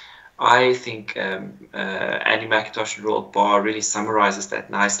process. I think Andy McIntosh and Roald Barr really summarizes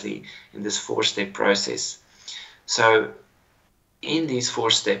that nicely in this 4-step process. So in these 4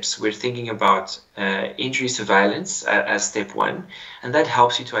 steps, we're thinking about injury surveillance as step 1, and that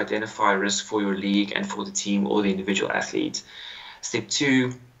helps you to identify risk for your league and for the team or the individual athlete. Step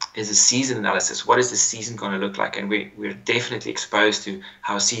 2 is a season analysis. What is the season going to look like? And we're definitely exposed to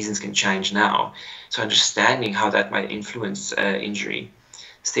how seasons can change now. So understanding how that might influence injury.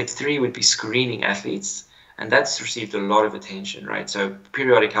 Step 3 would be screening athletes, and that's received a lot of attention, right? So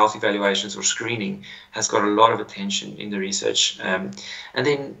periodic health evaluations or screening has got a lot of attention in the research. And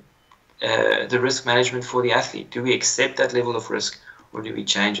then the risk management for the athlete. Do we accept that level of risk or do we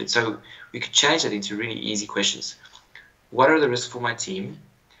change it? So we could change that into really easy questions. What are the risks for my team?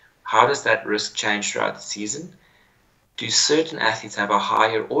 How does that risk change throughout the season? Do certain athletes have a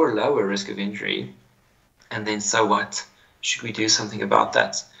higher or lower risk of injury? And then so what? Should we do something about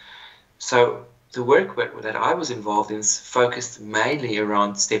that? So the work that I was involved in focused mainly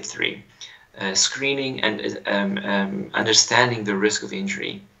around step 3, screening and understanding the risk of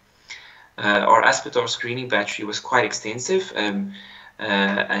injury. Our Aspetar screening battery was quite extensive, and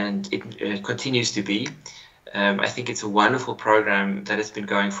it continues to be. I think it's a wonderful program that has been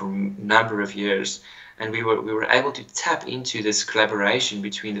going for a number of years, and we were able to tap into this collaboration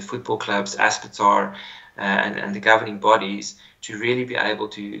between the football clubs, Aspetar, and the governing bodies to really be able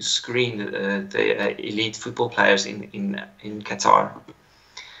to screen the elite football players in Qatar.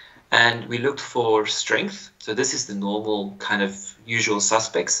 And we looked for strength. So this is the normal kind of usual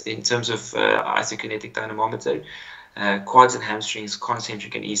suspects in terms of isokinetic dynamometer, quads and hamstrings,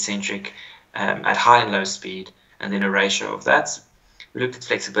 concentric and eccentric, at high and low speed, and then a ratio of that. We looked at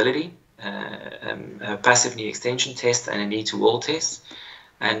flexibility, a passive knee extension test and a knee to wall test.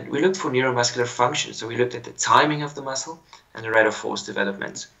 And we looked for neuromuscular function. So we looked at the timing of the muscle and the rate of force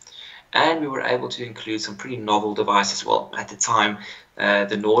development. And we were able to include some pretty novel devices. Well, at the time,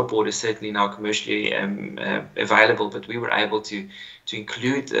 the Nord board is certainly now commercially available, but we were able to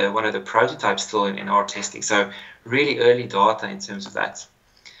include one of the prototypes still in our testing. So really early data in terms of that.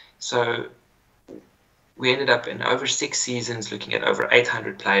 So we ended up in over 6 seasons looking at over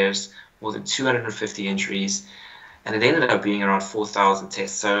 800 players, more than 250 injuries, and it ended up being around 4,000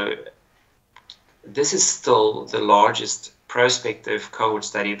 tests. So this is still the largest prospective cohort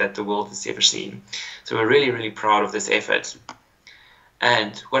study that the world has ever seen. So we're really, really proud of this effort.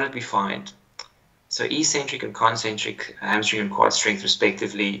 And what did we find? So eccentric and concentric hamstring and quad strength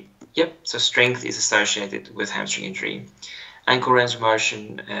respectively. Yep, so strength is associated with hamstring injury. Ankle range of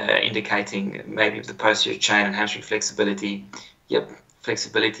motion indicating maybe the posterior chain and hamstring flexibility. Yep,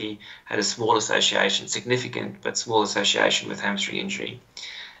 flexibility had a small association, significant but small association with hamstring injury.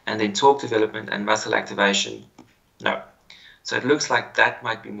 And then torque development and muscle activation, no. So it looks like that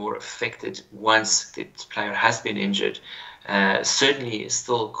might be more affected once the player has been injured. Certainly is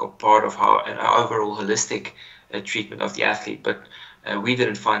still part of an overall holistic treatment of the athlete, but we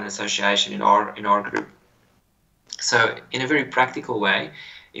didn't find an association in our group. So in a very practical way,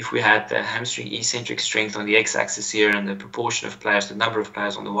 if we had the hamstring eccentric strength on the x-axis here and the proportion of players, the number of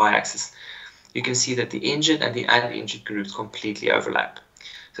players on the y-axis, you can see that the injured and the uninjured groups completely overlap.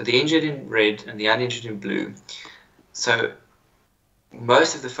 So the injured in red and the uninjured in blue. So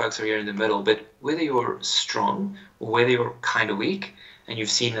most of the folks are here in the middle, but whether you're strong or whether you're kind of weak, and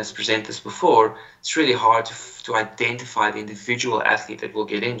you've seen us present this before, it's really hard to identify the individual athlete that will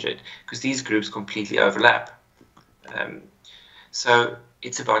get injured because these groups completely overlap. So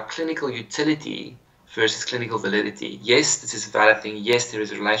it's about clinical utility versus clinical validity. Yes, this is a valid thing. Yes, there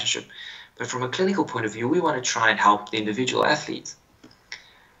is a relationship. But from a clinical point of view, we want to try and help the individual athlete.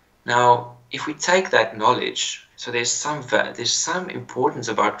 Now, if we take that knowledge, so there's some importance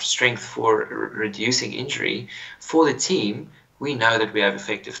about strength for reducing injury. For the team, we know that we have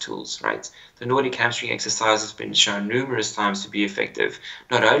effective tools, right? The Nordic hamstring exercise has been shown numerous times to be effective,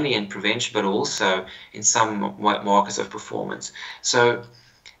 not only in prevention, but also in some markers of performance. So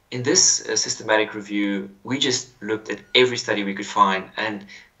in this systematic review, we just looked at every study we could find, and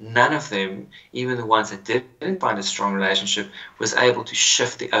none of them, even the ones that didn't find a strong relationship, was able to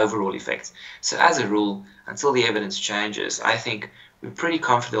shift the overall effect. So as a rule, until the evidence changes, I think we're pretty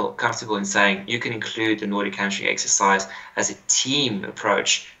comfortable in saying you can include the Nordic hamstring exercise as a team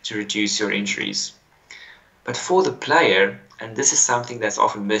approach to reduce your injuries. But for the player, and this is something that's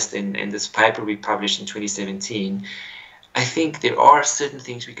often missed in this paper we published in 2017, I think there are certain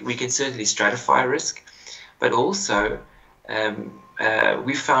things we can certainly stratify risk, but also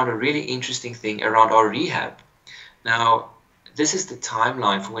we found a really interesting thing around our rehab. Now, this is the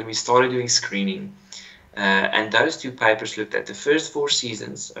timeline for when we started doing screening. And those two papers looked at the first 4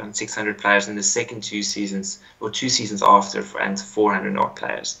 seasons on 600 players and the second 2 seasons, or 2 seasons after, and 400 odd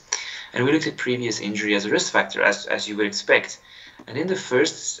players. And we looked at previous injury as a risk factor, as you would expect. And in the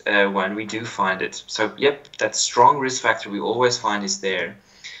first one, we do find it. So, yep, that strong risk factor we always find is there.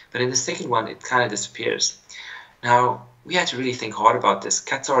 But in the second one, it kind of disappears. Now, we had to really think hard about this.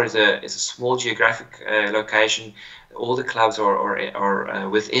 Qatar is a small geographic location. All the clubs are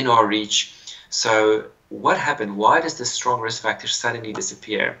within our reach. So what happened? Why does this strong risk factor suddenly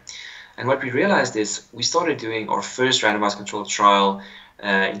disappear? And what we realized is we started doing our first randomized controlled trial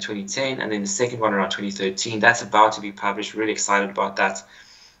in 2010, and then the second one around 2013. That's about to be published. Really excited about that.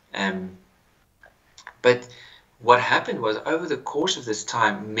 But what happened was, over the course of this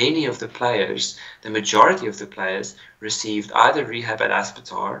time, many of the players, the majority of the players, received either rehab at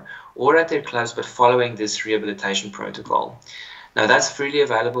Aspetar or at their clubs, but following this rehabilitation protocol. Now, that's freely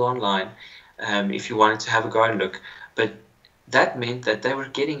available online if you wanted to have a go and look. But that meant that they were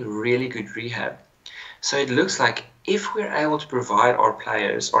getting really good rehab. So it looks like if we're able to provide our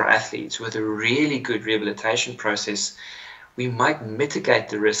players, our athletes, with a really good rehabilitation process, we might mitigate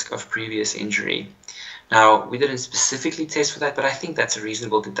the risk of previous injury. Now, we didn't specifically test for that, but I think that's a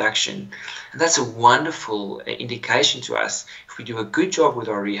reasonable deduction. And that's a wonderful indication to us. If we do a good job with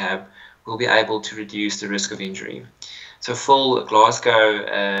our rehab, we'll be able to reduce the risk of injury. So Phil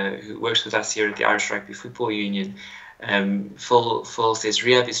Glasgow, who works with us here at the Irish Rugby Football Union, Phil says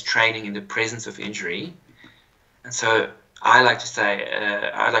rehab is training in the presence of injury. And so I like to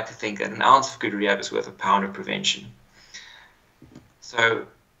say, I like to think that an ounce of good rehab is worth a pound of prevention. So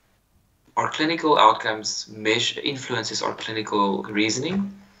our clinical outcomes influences our clinical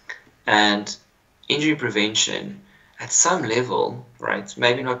reasoning, and injury prevention at some level, right,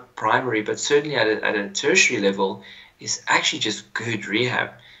 maybe not primary, but certainly at a tertiary level, is actually just good rehab,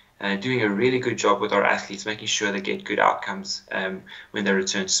 doing a really good job with our athletes, making sure they get good outcomes when they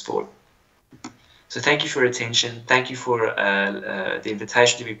return to sport. So thank you for your attention. Thank you for the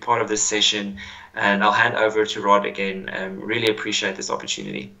invitation to be part of this session, and I'll hand over to Rod again. Really appreciate this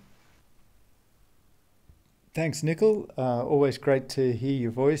opportunity. Thanks, Nicol. Always great to hear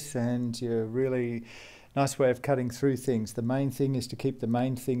your voice, and your really nice way of cutting through things. The main thing is to keep the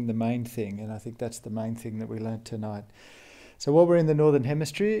main thing, and I think that's the main thing that we learned tonight. So while we're in the Northern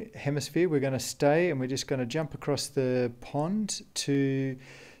Hemisphere, we're going to stay, and we're just going to jump across the pond to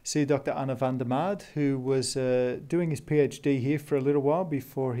see Dr. Arnlaug Wangensteen, who was doing his PhD here for a little while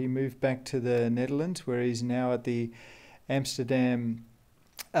before he moved back to the Netherlands, where he's now at the Amsterdam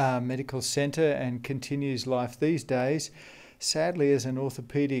Medical Centre and continues life these days, sadly, as an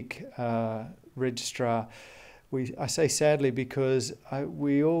orthopaedic registrar. I say sadly because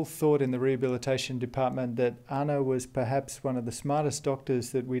we all thought in the rehabilitation department that Arno was perhaps one of the smartest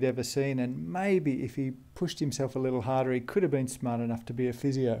doctors that we'd ever seen, and maybe if he pushed himself a little harder, he could have been smart enough to be a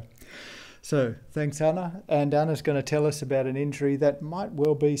physio. So thanks, Arno. And Arno's going to tell us about an injury that might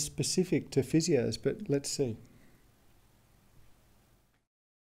well be specific to physios, but let's see.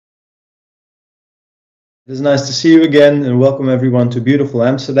 It is nice to see you again, and welcome everyone to beautiful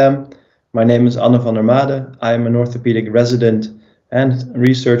Amsterdam. My name is Arnlaug Wangensteen. I am an orthopedic resident and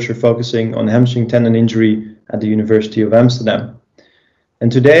researcher focusing on hamstring tendon injury at the University of Amsterdam. And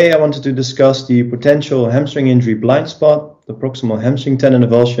today I wanted to discuss the potential hamstring injury blind spot, the proximal hamstring tendon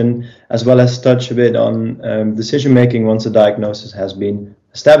avulsion, as well as touch a bit on decision making once a diagnosis has been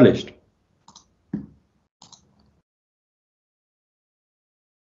established.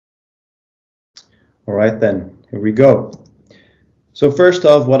 All right then, here we go. So first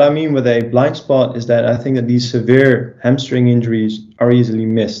off, what I mean with a blind spot is that I think that these severe hamstring injuries are easily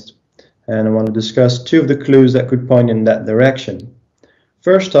missed. And I want to discuss 2 of the clues that could point in that direction.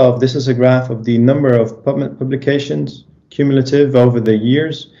 First off, this is a graph of the number of publications cumulative over the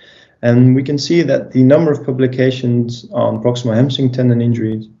years. And we can see that the number of publications on proximal hamstring tendon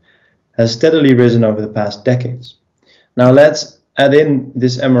injuries has steadily risen over the past decades. Now let's add in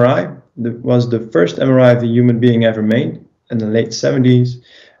this MRI. That was the first MRI of a human being ever made in the late 70s.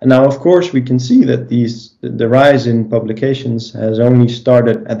 And now, of course, we can see that the rise in publications has only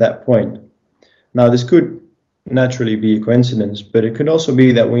started at that point. Now, this could naturally be a coincidence, but it could also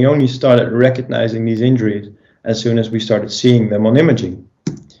be that we only started recognizing these injuries as soon as we started seeing them on imaging.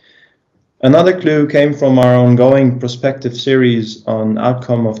 Another clue came from our ongoing prospective series on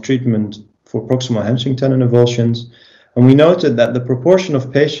outcome of treatment for proximal hamstring tendon avulsions. And we noted that the proportion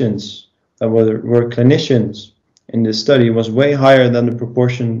of patients that were clinicians in this study was way higher than the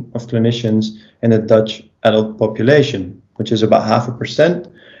proportion of clinicians in the Dutch adult population, which is about 0.5%,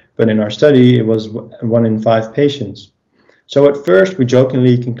 but in our study it was 1 in 5 patients. So at first, we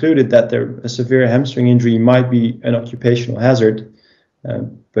jokingly concluded that a severe hamstring injury might be an occupational hazard,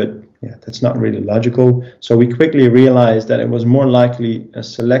 but yeah, that's not really logical. So we quickly realized that it was more likely a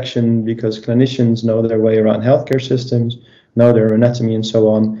selection because clinicians know their way around healthcare systems, know their anatomy and so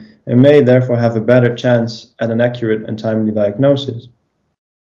on, and may therefore have a better chance at an accurate and timely diagnosis.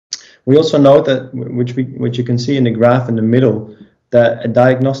 We also note that, which you can see in the graph in the middle, that a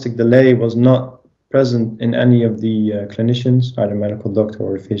diagnostic delay was not present in any of the clinicians, either medical doctor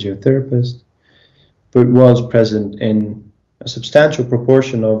or physiotherapist, but was present in a substantial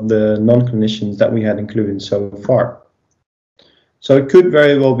proportion of the non-clinicians that we had included so far. So it could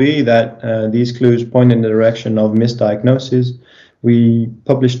very well be that these clues point in the direction of misdiagnosis. We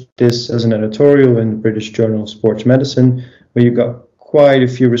published this as an editorial in the British Journal of Sports Medicine, where you got quite a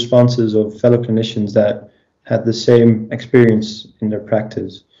few responses of fellow clinicians that had the same experience in their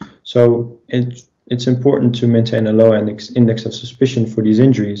practice. So it's important to maintain a low index of suspicion for these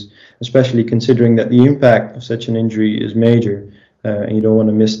injuries, especially considering that the impact of such an injury is major, and you don't want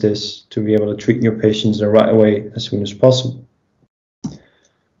to miss this to be able to treat your patients the right way as soon as possible.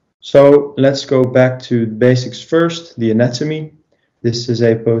 So let's go back to basics first, the anatomy. This is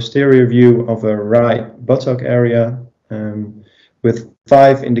a posterior view of a right buttock area with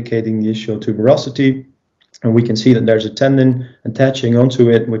 5 indicating the ischial tuberosity. And we can see that there's a tendon attaching onto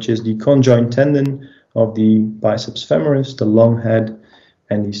it, which is the conjoint tendon of the biceps femoris, the long head,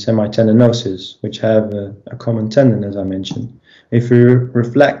 and the semitendinosus, which have a common tendon, as I mentioned. If we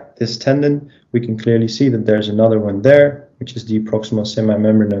reflect this tendon, we can clearly see that there's another one there, which is the proximal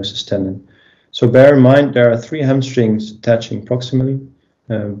semimembranosus tendon. So bear in mind, there are 3 hamstrings attaching proximally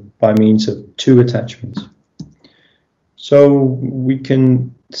by means of 2 attachments. So we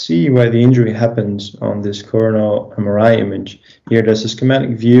can see where the injury happens on this coronal MRI image. Here there's a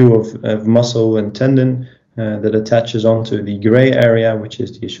schematic view of muscle and tendon that attaches onto the gray area, which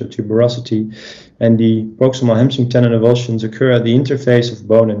is the ischial tuberosity, and the proximal hamstring tendon avulsions occur at the interface of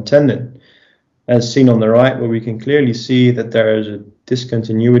bone and tendon. As seen on the right, where we can clearly see that there is a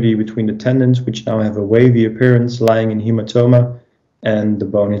discontinuity between the tendons, which now have a wavy appearance lying in hematoma, and the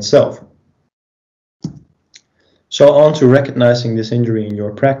bone itself. So on to recognizing this injury in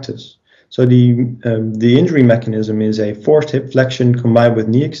your practice. So the injury mechanism is a forced hip flexion combined with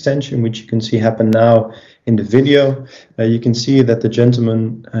knee extension, which you can see happen now in the video. You can see that the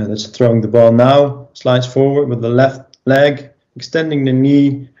gentleman that's throwing the ball now slides forward with the left leg, extending the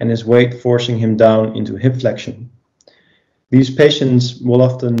knee and his weight forcing him down into hip flexion. These patients will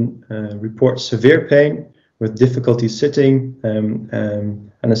often report severe pain with difficulty sitting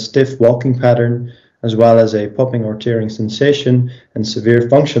and a stiff walking pattern, as well as a popping or tearing sensation and severe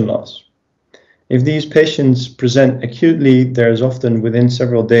function loss. If these patients present acutely, there is often within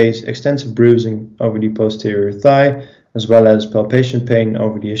several days extensive bruising over the posterior thigh, as well as palpation pain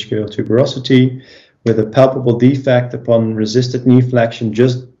over the ischial tuberosity, with a palpable defect upon resisted knee flexion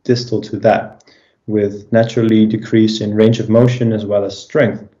just distal to that, with naturally decrease in range of motion as well as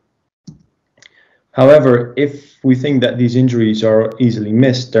strength. However, if we think that these injuries are easily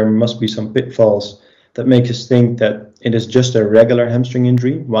missed, there must be some pitfalls that make us think that it is just a regular hamstring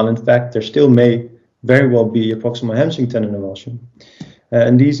injury, while in fact there still may very well be a proximal hamstring tendon avulsion.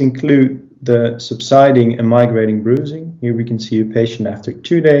 And these include the subsiding and migrating bruising. Here we can see a patient after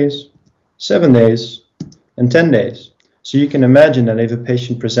 2 days, 7 days, and 10 days. So you can imagine that if a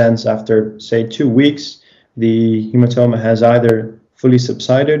patient presents after, say, 2 weeks, the hematoma has either fully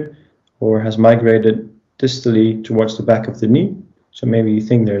subsided or has migrated distally towards the back of the knee. So maybe you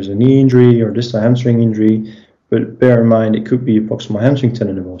think there's a knee injury or distal hamstring injury, but bear in mind it could be a proximal hamstring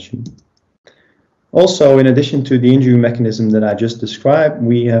tendon avulsion. Also, in addition to the injury mechanism that I just described,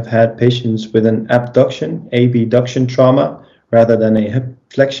 we have had patients with an abduction, abduction trauma, rather than a hip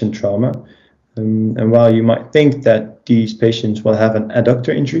flexion trauma. And while you might think that these patients will have an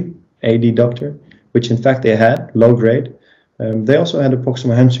adductor injury, adductor, which in fact they had, low grade, they also had a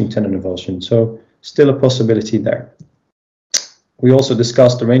proximal hamstring tendon avulsion, so still a possibility there. We also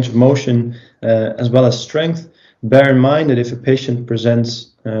discussed the range of motion as well as strength. Bear in mind that if a patient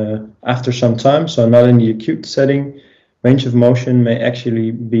presents after some time, so not in the acute setting, range of motion may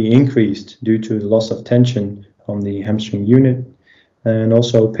actually be increased due to the loss of tension on the hamstring unit. And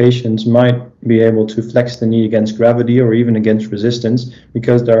also patients might be able to flex the knee against gravity or even against resistance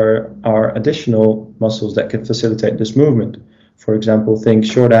because there are additional muscles that can facilitate this movement. For example, think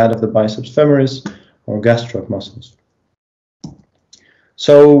short ad of the biceps femoris or gastroc muscles.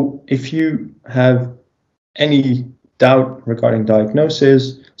 So if you have any doubt regarding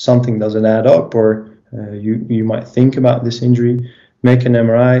diagnosis, something doesn't add up, or you might think about this injury, make an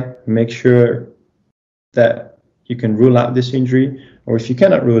MRI, make sure that you can rule out this injury, or if you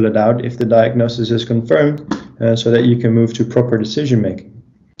cannot rule it out, if the diagnosis is confirmed, so that you can move to proper decision making.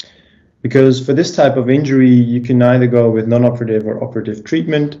 Because for this type of injury, you can either go with non-operative or operative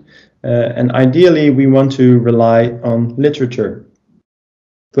treatment, and ideally we want to rely on literature.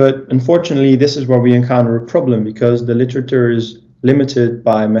 But unfortunately, this is where we encounter a problem, because the literature is limited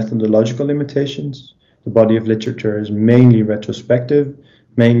by methodological limitations. The body of literature is mainly retrospective,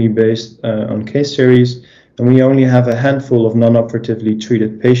 mainly based on case series, and we only have a handful of non-operatively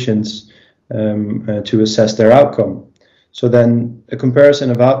treated patients to assess their outcome. So then a comparison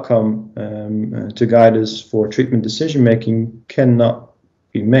of outcome to guide us for treatment decision making cannot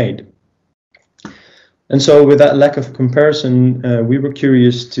be made. And so with that lack of comparison, we were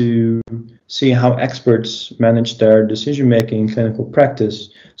curious to see how experts manage their decision making in clinical practice.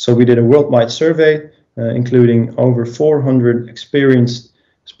 So we did a worldwide survey, including over 400 experienced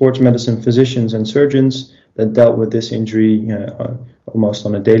sports medicine physicians and surgeons that dealt with this injury almost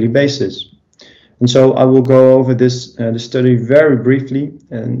on a daily basis. And so I will go over this the study very briefly,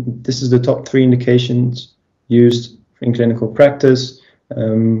 and this is the top 3 indications used in clinical practice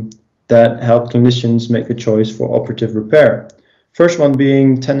that help clinicians make a choice for operative repair. First one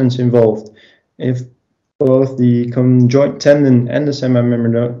being tendons involved. If both the conjoint tendon and the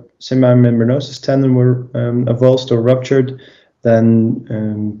semimembranosus tendon were avulsed or ruptured, then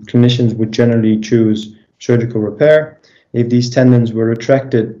clinicians would generally choose surgical repair. If these tendons were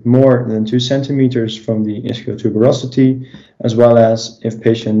retracted more than 2 centimeters from the ischial tuberosity, as well as if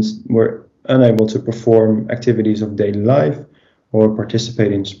patients were unable to perform activities of daily life or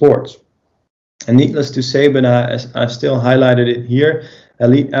participate in sports. And needless to say, but I've still highlighted it here,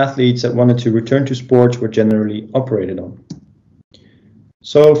 elite athletes that wanted to return to sports were generally operated on.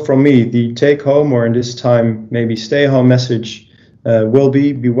 So from me, the take home, or in this time maybe stay home message will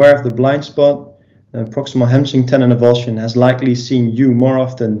be: beware of the blind spot. Proximal hamstring tendon avulsion has likely seen you more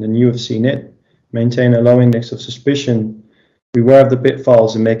often than you have seen it. Maintain a low index of suspicion. Beware of the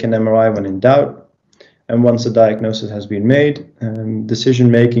pitfalls and make an MRI when in doubt. And once a diagnosis has been made,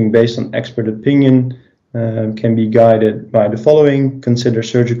 decision making based on expert opinion can be guided by the following: consider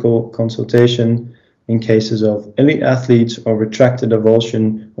surgical consultation in cases of elite athletes or retracted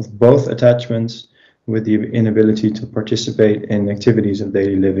avulsion of both attachments with the inability to participate in activities of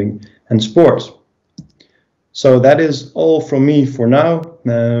daily living and sports. So that is all from me for now.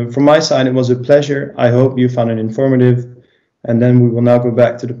 From my side, it was a pleasure. I hope you found it informative. And then we will now go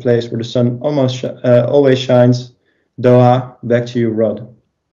back to the place where the sun always shines. Doha, back to you, Rod.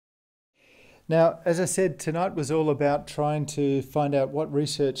 Now, as I said, tonight was all about trying to find out what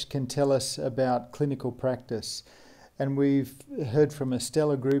research can tell us about clinical practice. And we've heard from a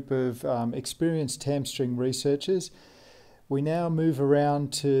stellar group of experienced hamstring researchers. We now move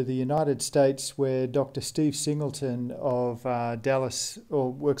around to the United States, where Dr. Steve Singleton of Dallas,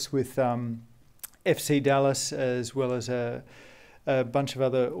 or works with FC Dallas, as well as a bunch of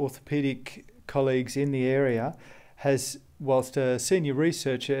other orthopedic colleagues in the area, has, whilst a senior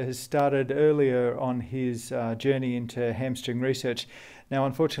researcher, has started earlier on his journey into hamstring research. Now,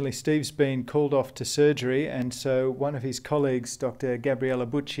 unfortunately, Steve's been called off to surgery, and so one of his colleagues, Dr. Gabriella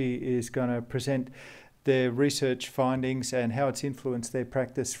Bucci, is going to present their research findings and how it's influenced their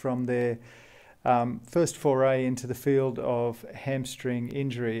practice from their first foray into the field of hamstring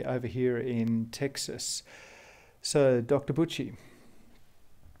injury over here in Texas. So, Dr. Bucci.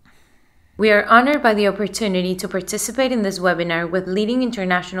 We are honored by the opportunity to participate in this webinar with leading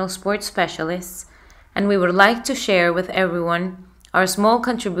international sports specialists, and we would like to share with everyone our small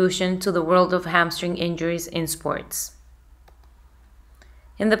contribution to the world of hamstring injuries in sports.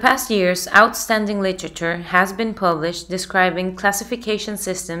 In the past years, outstanding literature has been published describing classification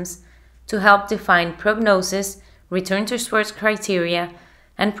systems to help define prognosis, return to sports criteria,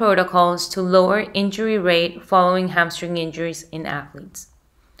 and protocols to lower injury rate following hamstring injuries in athletes.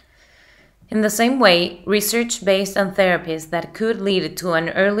 In the same way, research based on therapies that could lead to an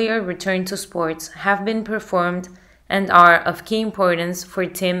earlier return to sports have been performed and are of key importance for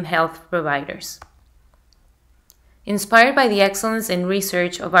team health providers. Inspired by the excellence in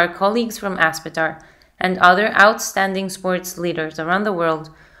research of our colleagues from Aspetar and other outstanding sports leaders around the world,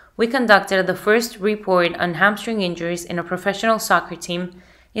 we conducted the first report on hamstring injuries in a professional soccer team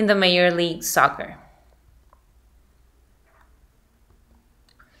in the Major League Soccer.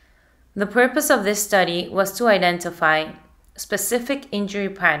 The purpose of this study was to identify specific injury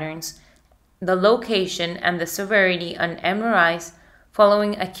patterns, the location and the severity on MRIs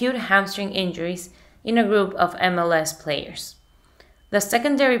following acute hamstring injuries in a group of MLS players. The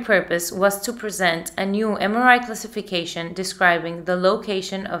secondary purpose was to present a new MRI classification describing the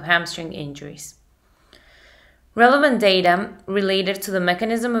location of hamstring injuries. Relevant data related to the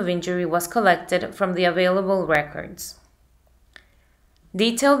mechanism of injury was collected from the available records.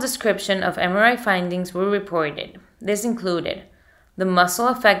 Detailed description of MRI findings were reported. This included the muscle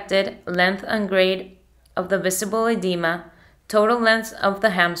affected, length and grade of the visible edema, total length of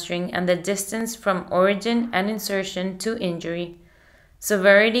the hamstring, and the distance from origin and insertion to injury,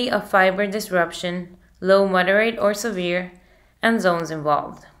 severity of fiber disruption, low, moderate, or severe, and zones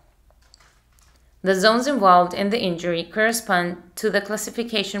involved. The zones involved in the injury correspond to the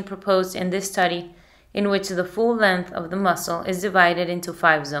classification proposed in this study, in which the full length of the muscle is divided into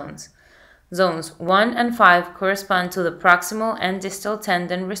 5 zones. Zones 1 and 5 correspond to the proximal and distal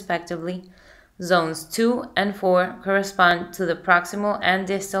tendon, respectively. Zones 2 and 4 correspond to the proximal and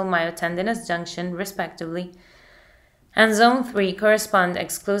distal myotendinous junction, respectively. And Zone 3 correspond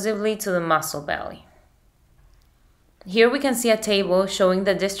exclusively to the muscle belly. Here we can see a table showing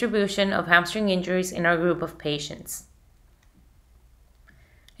the distribution of hamstring injuries in our group of patients.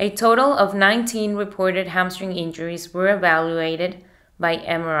 A total of 19 reported hamstring injuries were evaluated by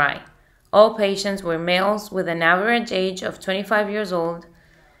MRI. All patients were males with an average age of 25 years old.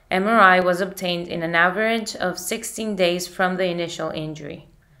 MRI was obtained in an average of 16 days from the initial injury.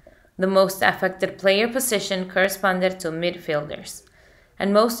 The most affected player position corresponded to midfielders,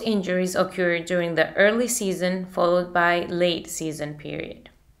 and most injuries occurred during the early season followed by late season period.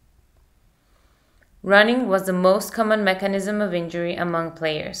 Running was the most common mechanism of injury among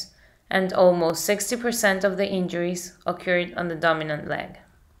players, and almost 60% of the injuries occurred on the dominant leg.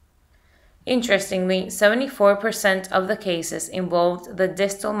 Interestingly, 74% of the cases involved the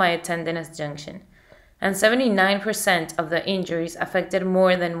distal myotendinous junction, and 79% of the injuries affected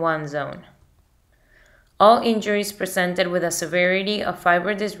more than one zone. All injuries presented with a severity of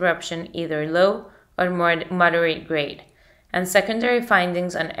fiber disruption either low or moderate grade, and secondary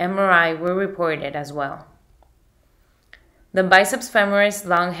findings on MRI were reported as well. The biceps femoris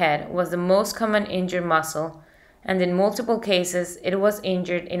long head was the most common injured muscle, and in multiple cases it was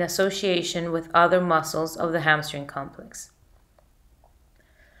injured in association with other muscles of the hamstring complex.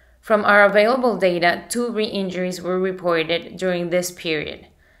 From our available data, 2 re-injuries were reported during this period,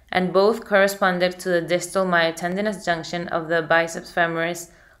 and both corresponded to the distal myotendinous junction of the biceps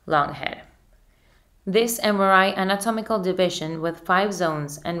femoris long head. This MRI anatomical division with 5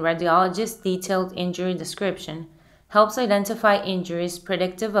 zones and radiologist detailed injury description helps identify injuries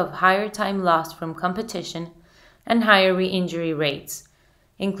predictive of higher time lost from competition and higher re-injury rates,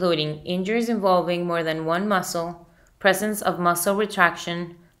 including injuries involving more than one muscle, presence of muscle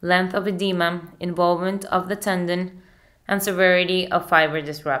retraction, length of edema, involvement of the tendon, and severity of fiber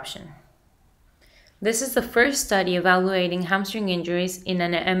disruption. This is the first study evaluating hamstring injuries in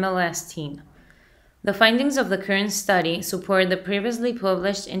an MLS team. The findings of the current study support the previously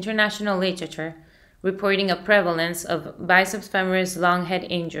published international literature reporting a prevalence of biceps femoris long head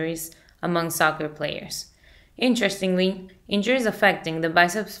injuries among soccer players. Interestingly, injuries affecting the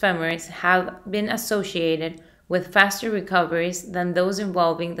biceps femoris have been associated with faster recoveries than those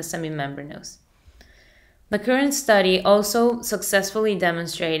involving the semimembranous. The current study also successfully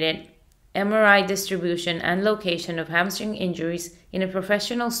demonstrated MRI distribution and location of hamstring injuries in a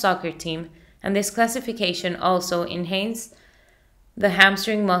professional soccer team, and this classification also enhanced the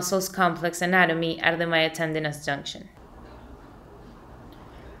hamstring muscles complex anatomy at the myotendinous junction.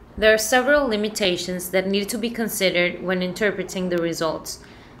 There are several limitations that need to be considered when interpreting the results,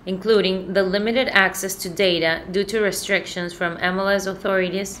 including the limited access to data due to restrictions from MLS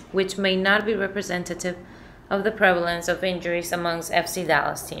authorities, which may not be representative of the prevalence of injuries amongst FC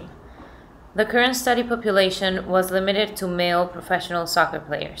Dallas team. The current study population was limited to male professional soccer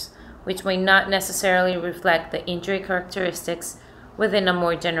players, which may not necessarily reflect the injury characteristics within a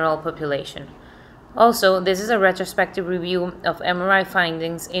more general population. Also, this is a retrospective review of MRI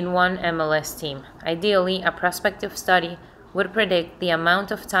findings in one MLS team. Ideally, a prospective study would predict the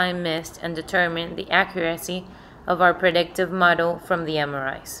amount of time missed and determine the accuracy of our predictive model from the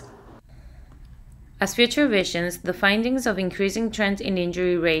MRIs. As future visions, the findings of increasing trend in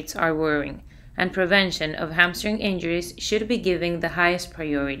injury rates are worrying, and prevention of hamstring injuries should be given the highest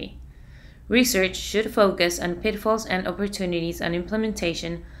priority. Research should focus on pitfalls and opportunities on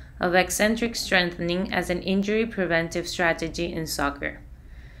implementation of eccentric strengthening as an injury preventive strategy in soccer.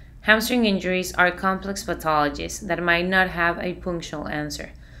 Hamstring injuries are complex pathologies that might not have a punctual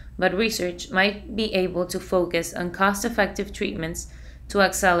answer, but research might be able to focus on cost-effective treatments to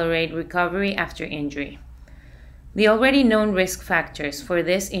accelerate recovery after injury. The already known risk factors for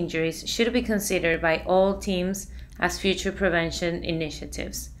these injuries should be considered by all teams as future prevention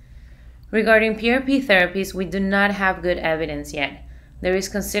initiatives. Regarding PRP therapies, we do not have good evidence yet, There is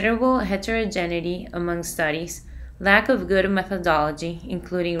considerable heterogeneity among studies, lack of good methodology,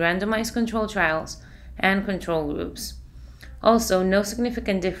 including randomized control trials and control groups. Also, no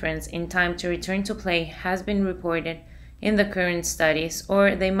significant difference in time to return to play has been reported in the current studies,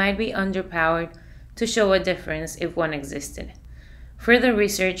 or they might be underpowered to show a difference if one existed. Further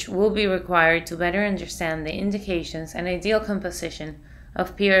research will be required to better understand the indications and ideal composition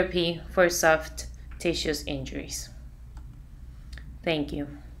of PRP for soft tissue injuries. Thank you.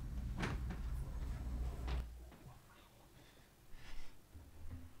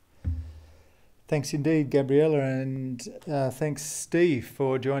 Thanks indeed, Gabriella, and thanks, Steve,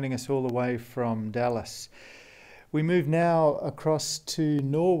 for joining us all the way from Dallas. We move now across to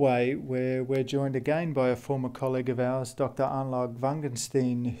Norway, where we're joined again by a former colleague of ours, Dr. Arnlaug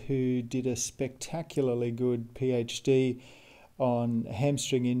Wangensteen, who did a spectacularly good PhD on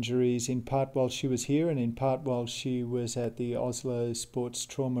hamstring injuries, in part while she was here and in part while she was at the Oslo Sports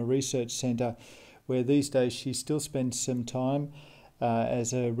Trauma Research Centre, where these days she still spends some time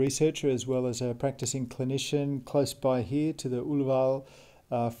as a researcher as well as a practicing clinician close by here to the Ullevål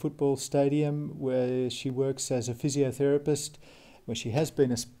football stadium, where she works as a physiotherapist, where she has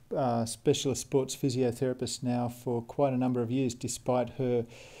been a specialist sports physiotherapist now for quite a number of years despite her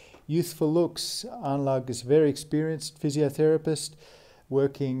youthful looks. Arnlaug is a very experienced physiotherapist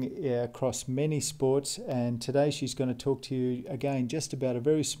working across many sports, and today she's going to talk to you again just about a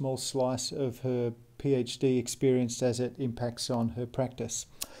very small slice of her PhD experience as it impacts on her practice.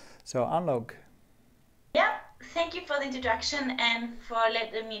 So Arnlaug. Yeah, thank you for the introduction and for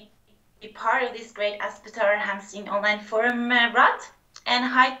letting me be part of this great Aspetar Hamstring online forum, Rod. And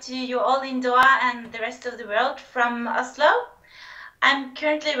hi to you all in Doha and the rest of the world from Oslo. I'm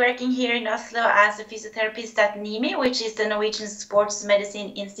currently working here in Oslo as a physiotherapist at NIMI, which is the Norwegian Sports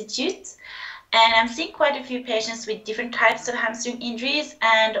Medicine Institute. And I'm seeing quite a few patients with different types of hamstring injuries,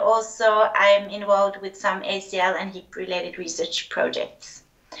 and also I'm involved with some ACL and hip-related research projects.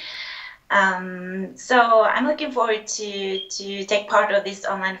 So I'm looking forward to take part of this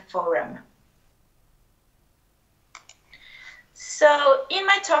online forum. So in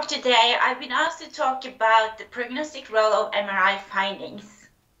my talk today, I've been asked to talk about the prognostic role of MRI findings.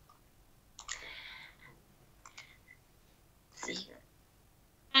 Let's see here.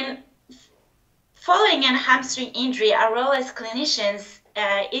 And following a hamstring injury, our role as clinicians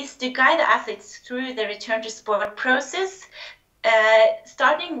is to guide the athletes through the return to sport process,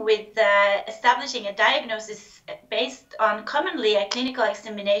 starting with establishing a diagnosis based on commonly clinical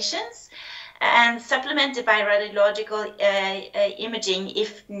examinations and supplemented by radiological imaging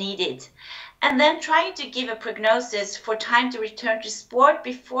if needed. And then trying to give a prognosis for time to return to sport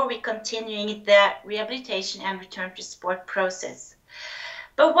before we continuing the rehabilitation and return to sport process.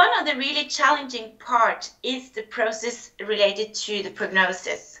 But one of the really challenging part is the process related to the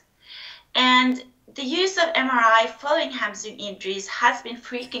prognosis. And the use of MRI following hamstring injuries has been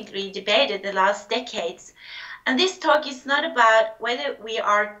frequently debated the last decades. And this talk is not about whether we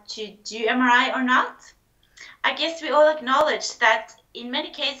are to do MRI or not. I guess we all acknowledge that in many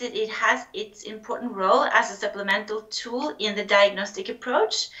cases it has its important role as a supplemental tool in the diagnostic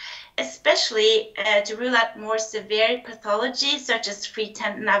approach, especially to rule out more severe pathology such as free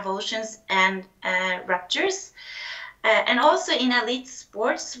tendon avulsions and ruptures. And also in elite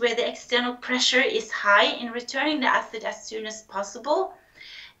sports where the external pressure is high in returning the athlete as soon as possible,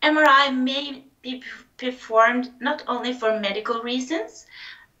 MRI may be performed not only for medical reasons,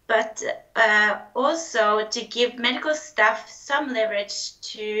 but also to give medical staff some leverage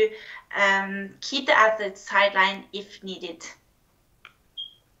to keep the athlete sidelined if needed.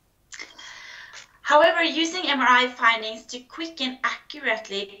 However, using MRI findings to quick and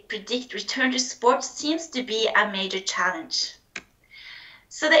accurately predict return to sport seems to be a major challenge.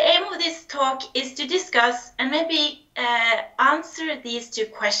 So the aim of this talk is to discuss and maybe answer these two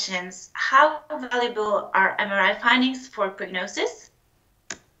questions. How valuable are MRI findings for prognosis?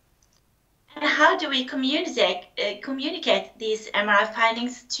 And how do we communicate these MRI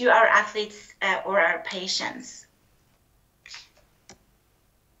findings to our athletes or our patients?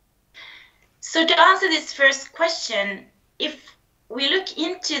 So to answer this first question, if we look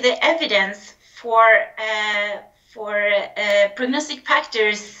into the evidence for prognostic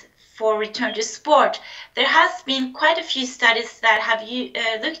factors for return to sport, there has been quite a few studies that have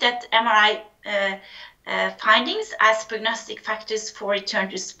looked at MRI findings as prognostic factors for return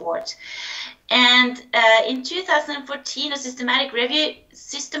to sport. And in 2014, a systematic review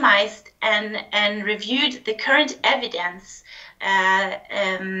systemized and reviewed the current evidence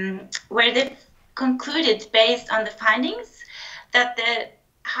where they concluded based on the findings that the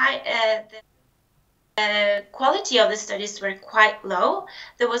quality of the studies were quite low.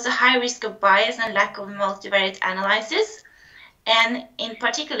 There was a high risk of bias and lack of multivariate analysis. And in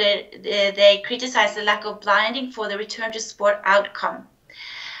particular, they criticized the lack of blinding for the return to sport outcome.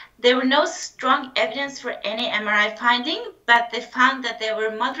 There were no strong evidence for any MRI finding, but they found that there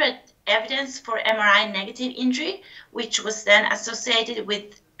were moderate evidence for MRI negative injury, which was then associated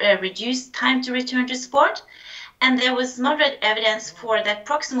with reduced time to return to sport. And there was moderate evidence for that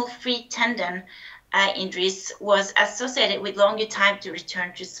proximal free tendon injuries was associated with longer time to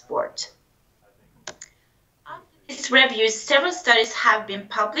return to sport. After this review, several studies have been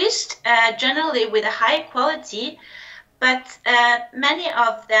published, generally with a high quality, but many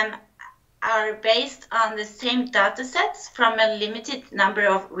of them are based on the same data sets from a limited number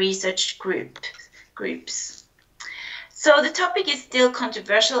of research groups. So the topic is still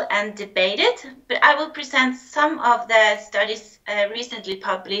controversial and debated, but I will present some of the studies recently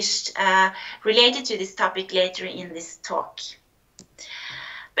published related to this topic later in this talk.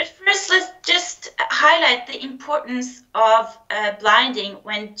 But first, let's just highlight the importance of blinding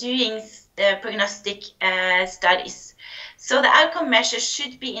when doing prognostic studies. So the outcome measure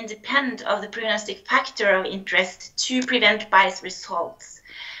should be independent of the prognostic factor of interest to prevent biased results,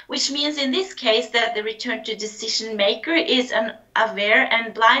 which means in this case that the return to decision maker is aware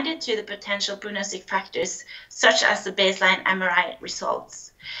and blinded to the potential prognostic factors, such as the baseline MRI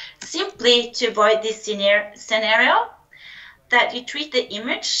results. Simply to avoid this scenario, that you treat the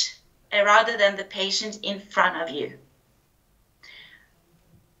image rather than the patient in front of you.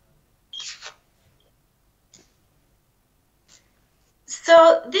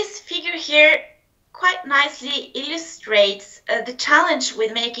 So this figure here quite nicely illustrates the challenge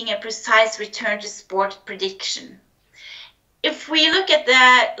with making a precise return to sport prediction. If we look at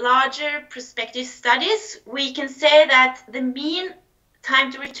the larger prospective studies, we can say that the mean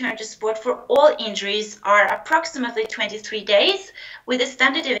time to return to sport for all injuries are approximately 23 days, with a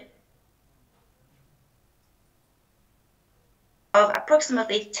standard deviation of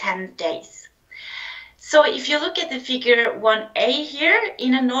approximately 10 days. So if you look at the figure 1a here,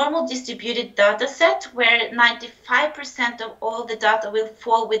 in a normal distributed data set where 95% of all the data will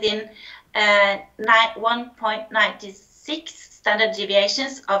fall within 1.96 standard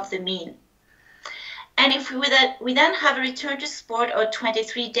deviations of the mean. And if we then have a return to sport of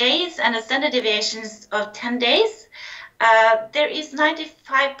 23 days and a standard deviations of 10 days, there is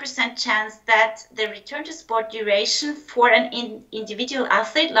 95% chance that the return to sport duration for an individual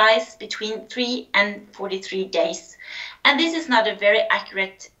athlete lies between 3 and 43 days. And this is not a very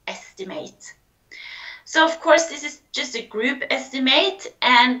accurate estimate. So of course, this is just a group estimate,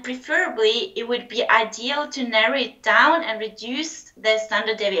 and preferably it would be ideal to narrow it down and reduce the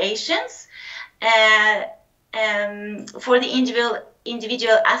standard deviations for the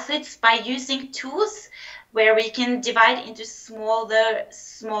individual athletes by using tools where we can divide into smaller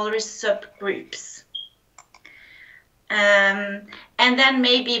subgroups. And then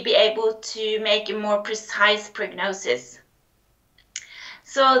maybe be able to make a more precise prognosis.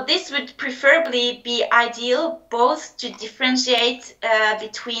 So this would preferably be ideal both to differentiate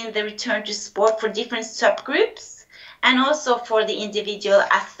between the return to sport for different subgroups and also for the individual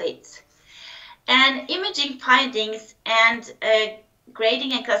athletes. And imaging findings and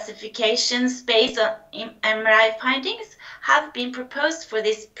grading and classifications based on MRI findings have been proposed for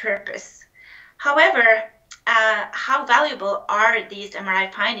this purpose. However, how valuable are these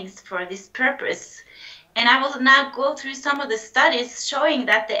MRI findings for this purpose? And I will now go through some of the studies showing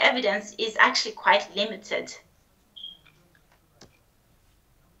that the evidence is actually quite limited.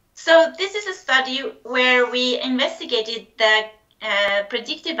 So this is a study where we investigated the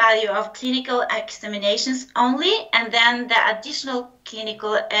predictive value of clinical examinations only, and then the additional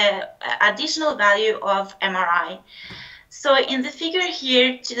value of MRI. So in the figure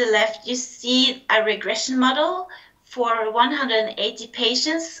here to the left, you see a regression model for 180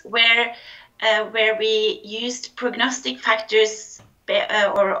 patients where we used prognostic factors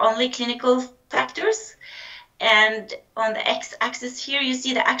or only clinical factors. And on the x-axis here, you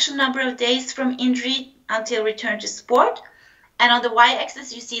see the actual number of days from injury until return to sport. And on the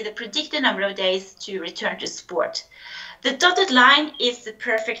y-axis, you see the predicted number of days to return to sport. The dotted line is the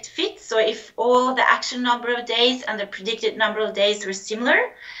perfect fit. So if all the actual number of days and the predicted number of days were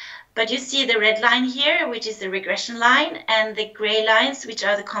similar, but you see the red line here, which is the regression line, and the gray lines, which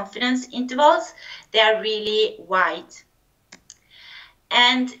are the confidence intervals, they are really wide.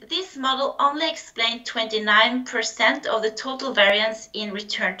 And this model only explained 29% of the total variance in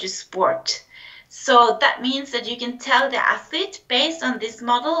return to sport. So that means that you can tell the athlete based on this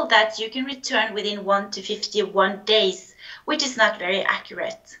model that you can return within 1 to 51 days, which is not very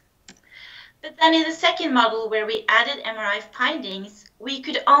accurate. But then in the second model, where we added MRI findings, we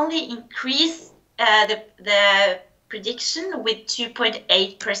could only increase the prediction with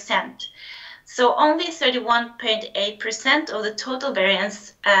 2.8%. So only 31.8% of the total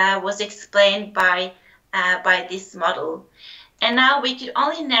variance was explained by this model. And now we could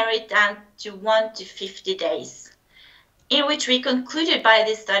only narrow it down to 1 to 50 days, in which we concluded by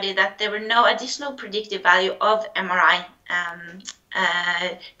this study that there were no additional predictive value of MRI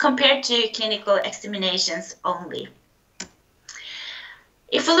compared to clinical examinations only.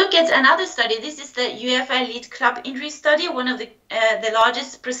 If we look at another study, this is the UEFA Elite Club Injury Study, one of the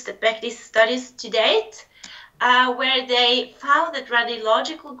largest prospective studies to date, where they found that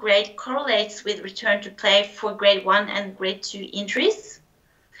radiological grade correlates with return to play for grade 1 and grade 2 injuries.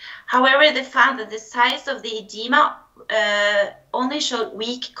 However, they found that the size of the edema only showed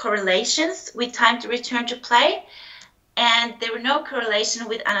weak correlations with time to return to play, and there were no correlation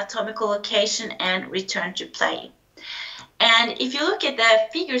with anatomical location and return to play. And if you look at the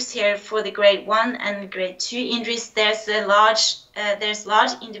figures here for the grade 1 and grade 2 injuries, there's large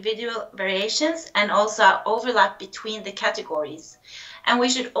individual variations and also overlap between the categories. And we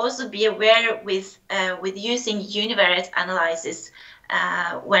should also be aware with using univariate analysis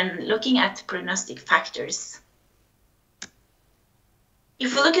when looking at prognostic factors.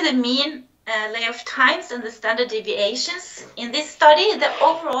 If we look at the mean layoff times and the standard deviations in this study, the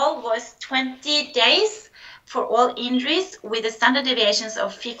overall was 20 days for all injuries with the standard deviations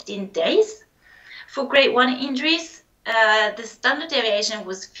of 15 days. For grade 1 injuries, the standard deviation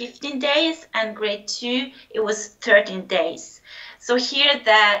was 15 days, and grade 2, it was 13 days. So here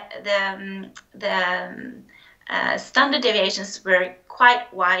the standard deviations were quite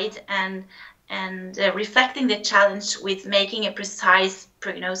wide and reflecting the challenge with making a precise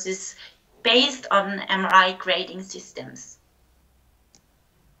prognosis based on MRI grading systems.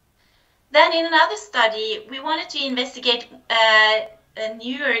 Then in another study, we wanted to investigate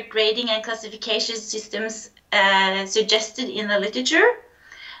newer grading and classification systems suggested in the literature.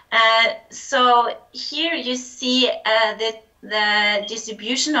 So here you see the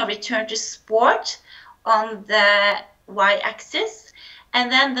distribution of return to sport on the y-axis, and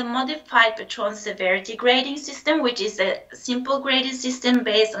then the modified patron severity grading system, which is a simple grading system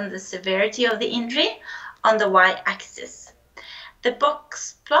based on the severity of the injury on the y-axis. The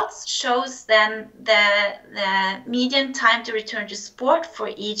box plots shows then the median time to return to sport for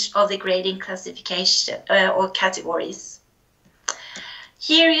each of the grading classification or categories.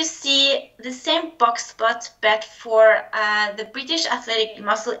 Here you see the same box plot, but for the British Athletic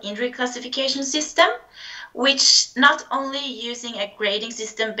Muscle Injury Classification System, which not only using a grading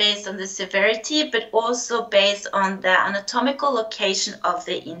system based on the severity, but also based on the anatomical location of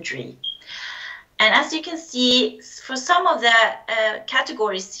the injury. And as you can see, for some of the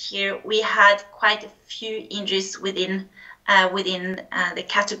categories here, we had quite a few injuries within the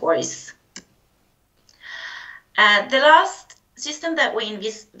categories. The last system that we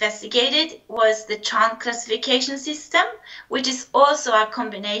investigated was the Chan classification system, which is also a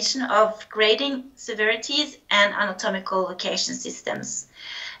combination of grading severities and anatomical location systems.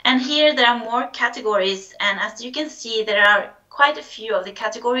 And here there are more categories, and as you can see, there are quite a few of the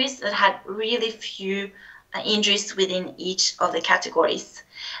categories that had really few injuries within each of the categories.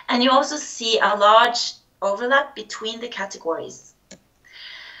 And you also see a large overlap between the categories.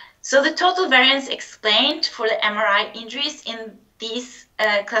 So the total variance explained for the MRI injuries in these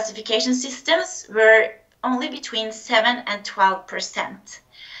classification systems were only between 7 and 12%.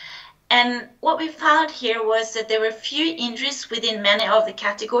 And what we found here was that there were few injuries within many of the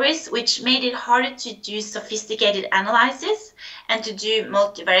categories, which made it harder to do sophisticated analysis and to do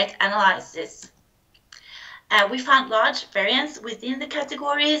multivariate analysis. We found large variance within the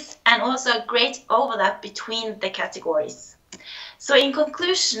categories and also a great overlap between the categories. So in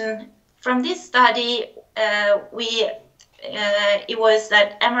conclusion, from this study, it was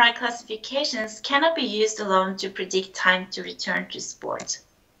that MRI classifications cannot be used alone to predict time to return to sport.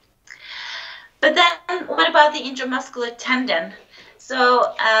 But then what about the intramuscular tendon?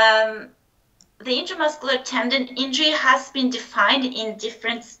 So the intramuscular tendon injury has been defined in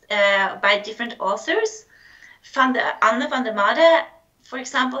by different authors. Arnlaug van Dyk, for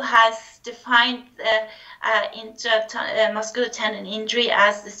example, has defined intramuscular tendon injury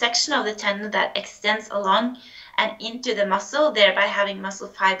as the section of the tendon that extends along and into the muscle, thereby having muscle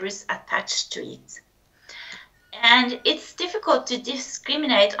fibers attached to it. And it's difficult to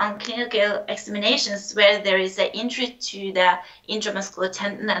discriminate on clinical examinations where there is an injury to the intramuscular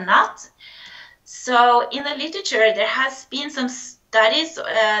tendon and not. So in the literature, there has been some studies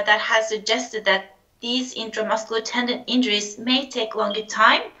that has suggested that these intramuscular tendon injuries may take longer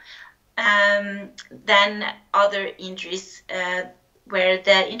time than other injuries where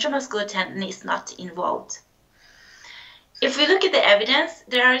the intramuscular tendon is not involved. If we look at the evidence,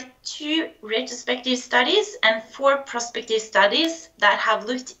 there are 2 retrospective studies and 4 prospective studies that have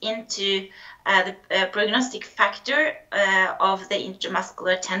looked into the prognostic factor of the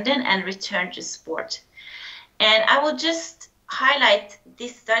intramuscular tendon and return to sport. And I will just highlight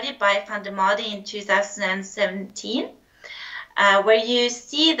this study by Van der Made in 2017, where you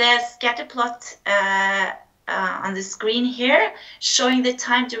see the scatter plot on the screen here, showing the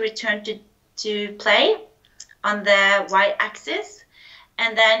time to return to play on the y-axis,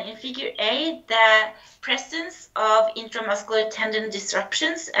 and then in figure A, the presence of intramuscular tendon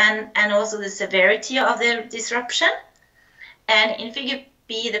disruptions and also the severity of the disruption, and in figure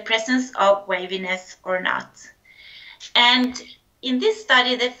B, the presence of waviness or not. And in this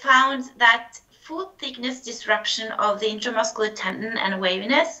study, they found that full thickness disruption of the intramuscular tendon and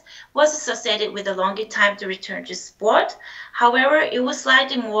waviness was associated with a longer time to return to sport. However, it was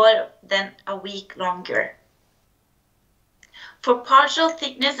slightly more than a week longer. For partial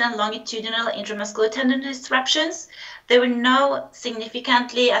thickness and longitudinal intramuscular tendon disruptions, there were no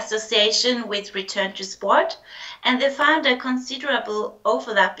significantly association with return to sport, and they found a considerable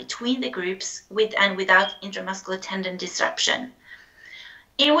overlap between the groups with and without intramuscular tendon disruption,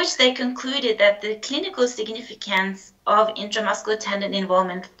 in which they concluded that the clinical significance of intramuscular tendon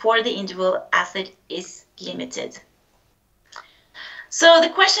involvement for the individual athlete is limited. So the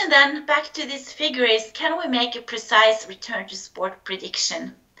question then, back to this figure, is can we make a precise return to sport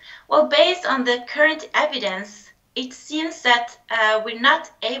prediction? Well, based on the current evidence, it seems that we're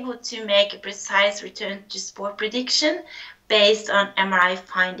not able to make a precise return to sport prediction based on MRI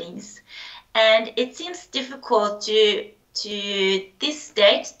findings. And it seems difficult to this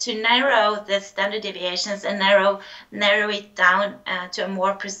date to narrow the standard deviations and narrow it down to a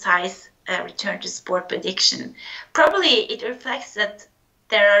more precise return to sport prediction. Probably it reflects that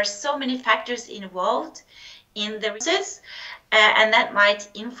there are so many factors involved in the process, and that might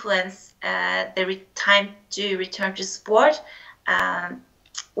influence the time to return to sport,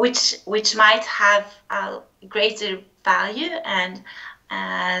 which might have a greater value and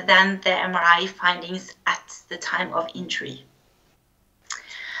than the MRI findings at the time of injury.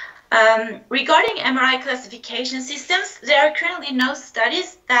 Regarding MRI classification systems, there are currently no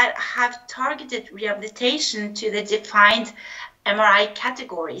studies that have targeted rehabilitation to the defined MRI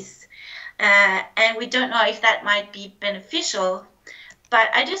categories, and we don't know if that might be beneficial. But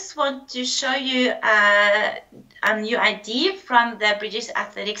I just want to show you a new idea from the British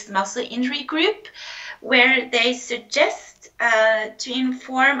Athletics Muscle Injury Group, where they suggest to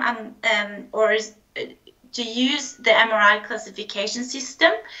inform or to use the MRI classification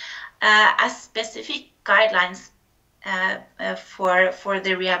system as specific guidelines for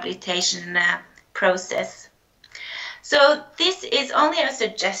the rehabilitation process. So this is only a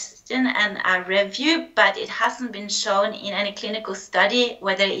suggestion and a review, but it hasn't been shown in any clinical study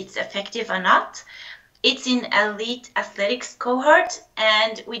whether it's effective or not. It's in elite athletics cohort,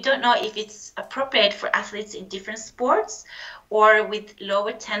 and we don't know if it's appropriate for athletes in different sports or with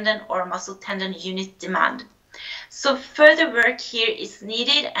lower tendon or muscle tendon unit demand. So further work here is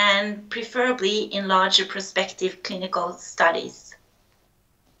needed, and preferably in larger prospective clinical studies.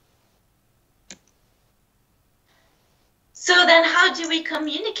 So then how do we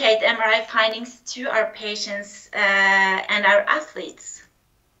communicate MRI findings to our patients and our athletes?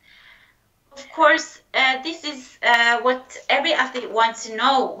 Of course, this is what every athlete wants to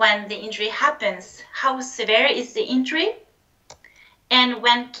know when the injury happens. How severe is the injury? And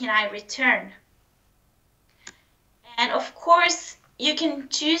when can I return? And of course, you can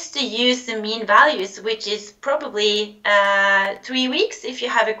choose to use the mean values, which is probably 3 weeks if you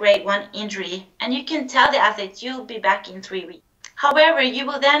have a grade 1 injury. And you can tell the athlete you'll be back in 3 weeks. However, you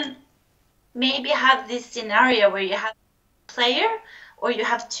will then maybe have this scenario where you have a player or you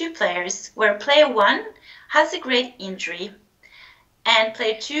have 2 players, where player 1 has a grade injury and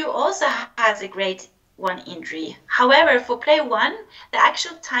player 2 also has a grade 1 injury. However, for player 1, the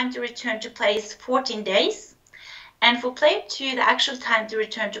actual time to return to play is 14 days. And for player 2, the actual time to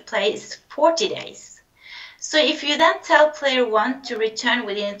return to play is 40 days. So if you then tell player 1 to return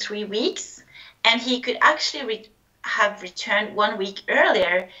within 3 weeks, and he could actually have returned 1 week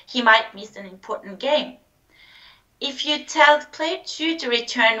earlier, he might miss an important game. If you tell player 2 to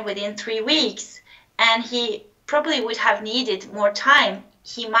return within 3 weeks, and he probably would have needed more time,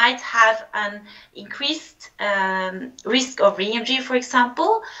 he might have an increased risk of re-injury, for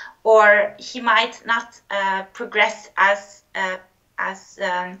example, or he might not progress as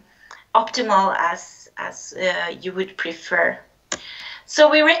optimal as you would prefer. So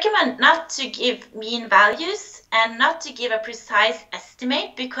we recommend not to give mean values and not to give a precise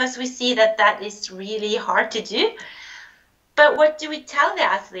estimate, because we see that that is really hard to do. But what do we tell the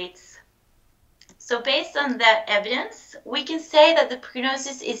athletes? So based on the evidence, we can say that the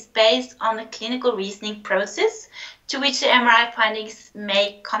prognosis is based on a clinical reasoning process to which the MRI findings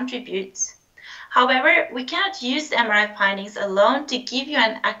may contribute. However, we cannot use the MRI findings alone to give you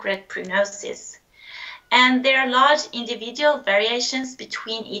an accurate prognosis. And there are large individual variations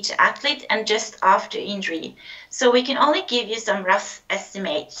between each athlete and just after injury. So we can only give you some rough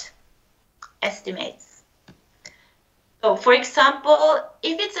estimates. So for example,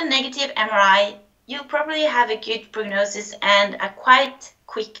 if it's a negative MRI, you'll probably have a good prognosis and a quite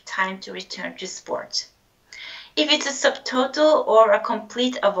quick time to return to sport. If it's a subtotal or a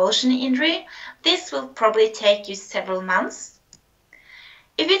complete avulsion injury, this will probably take you several months.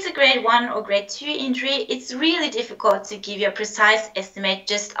 If it's a grade 1 or grade 2 injury, it's really difficult to give you a precise estimate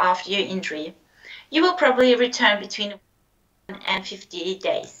just after your injury. You will probably return between 1 and 50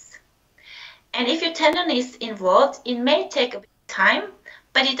 days. And if your tendon is involved, it may take a bit of time,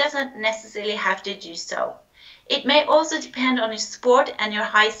 but it doesn't necessarily have to do so. It may also depend on your sport and your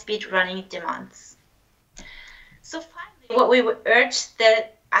high-speed running demands. So finally, what we would urge the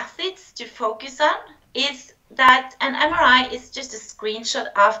athletes to focus on is that an MRI is just a screenshot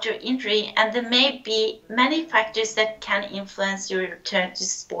after injury, and there may be many factors that can influence your return to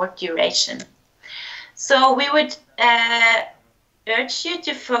sport duration. So we would urge you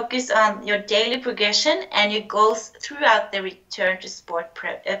to focus on your daily progression and your goals throughout the return to sport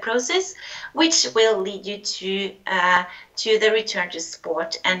process, which will lead you to the return to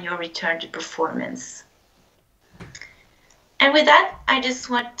sport and your return to performance. And with that, I just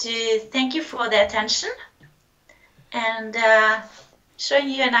want to thank you for the attention and showing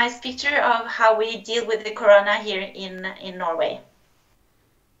you a nice picture of how we deal with the corona here in Norway.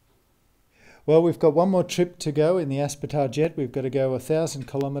 Well, we've got one more trip to go in the Aspetar jet. We've got to go 1,000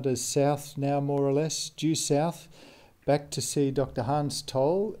 kilometres south now, more or less, due south, back to see Dr. Hans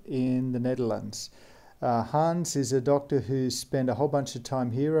Tol in the Netherlands. Hans is a doctor who's spent a whole bunch of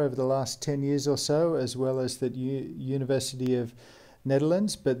time here over the last 10 years or so, as well as the University of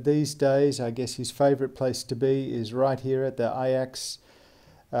Netherlands. But these days, I guess his favourite place to be is right here at the Ajax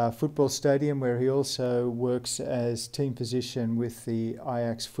football stadium, where he also works as team physician with the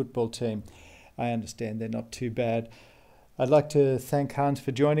Ajax football team. I understand they're not too bad. I'd like to thank Hans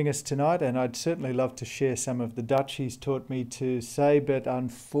for joining us tonight, and I'd certainly love to share some of the Dutch he's taught me to say, but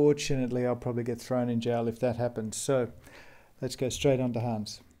unfortunately I'll probably get thrown in jail if that happens. So let's go straight on to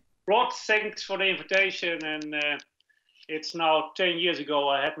Hans. Rod, thanks for the invitation. And it's now 10 years ago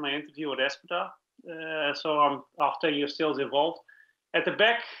I had my interview at Aspetar. So I'm after 10 years still involved. At the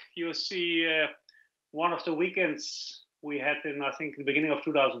back, you see one of the weekends we had in, I think, the beginning of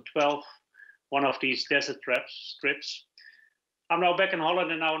 2012, one of these desert trips. I'm now back in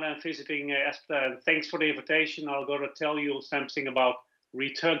Holland and now I'm visiting Aspetar. And thanks for the invitation. I'm going to tell you something about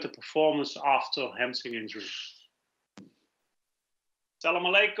return to performance after hamstring injury. Salam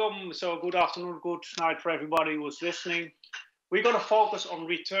alaikum. So good afternoon, good night for everybody who's listening. We're going to focus on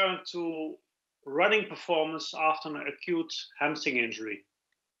return to running performance after an acute hamstring injury.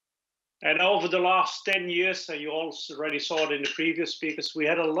 And over the last 10 years, and you already saw it in the previous speakers, we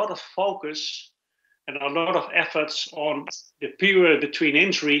had a lot of focus and a lot of efforts on the period between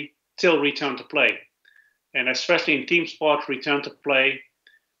injury till return to play. And especially in team sport, return to play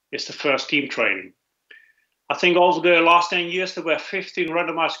is the first team training. I think over the last 10 years, there were 15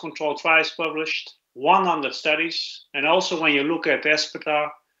 randomized controlled trials published, 100 studies. And also when you look at Aspetar,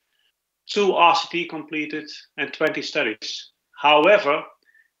 2 RCT completed and 20 studies. However,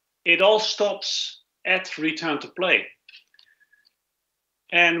 it all stops at return to play.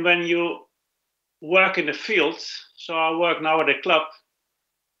 And when you work in the field, so I work now at a club,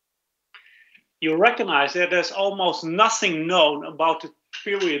 you recognize that there's almost nothing known about the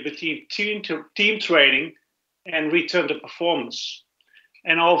period between team training and return to performance.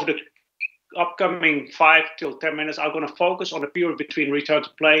 And over the upcoming 5 till 10 minutes, I'm going to focus on the period between return to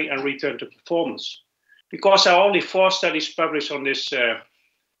play and return to performance. Because there are only 4 studies published on this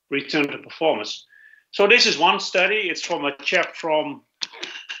return to performance. So this is one study. It's from a chap from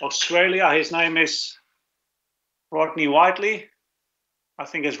Australia. His name is Rod Whiteley. I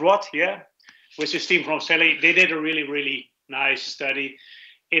think it's Rod, yeah. With his team from Australia. They did a really, really nice study.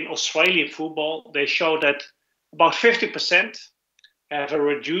 In Australian football, they showed that about 50% have a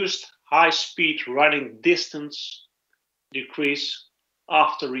reduced high-speed running distance decrease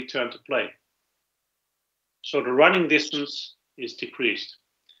after return to play. So the running distance is decreased.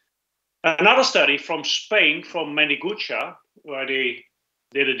 Another study from Spain, from Menigucha, where they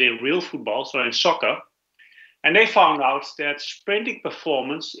did it in real football, so in soccer, and they found out that sprinting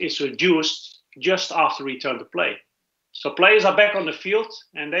performance is reduced just after return to play. So players are back on the field,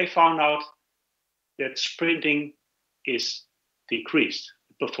 and they found out that sprinting is decreased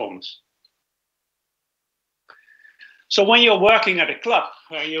performance. So when you're working at a club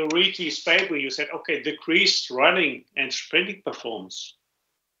and you read this paper, you said, okay, decreased running and sprinting performance.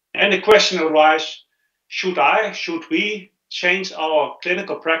 And the question arises, should we change our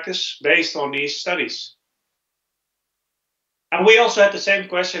clinical practice based on these studies? And we also had the same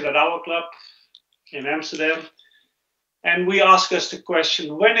question at our club in Amsterdam. And we asked us the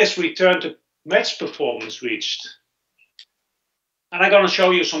question, when is return to match performance reached? And I'm going to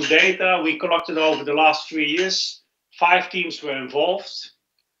show you some data we collected over the last 3 years. 5 teams were involved.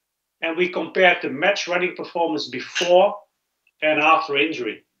 And we compared the match running performance before and after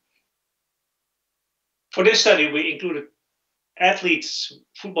injury. For this study, we included athletes,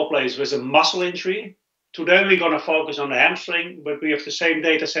 football players with a muscle injury. Today, we're going to focus on the hamstring, but we have the same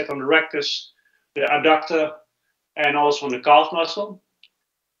data set on the rectus, the adductor, and also on the calf muscle.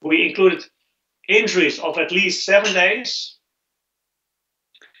 We included injuries of at least 7 days.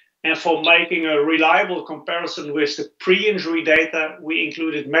 And for making a reliable comparison with the pre-injury data, we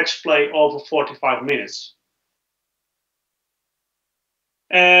included match play over 45 minutes.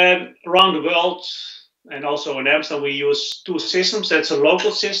 And around the world, and also in Amsterdam, we use 2 systems. That's a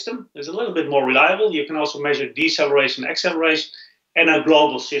local system. It's a little bit more reliable. You can also measure deceleration, acceleration, and a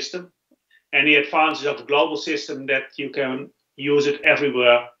global system. And the advantage of a global system that you can use it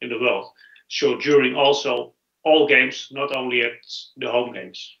everywhere in the world. So during also all games, not only at the home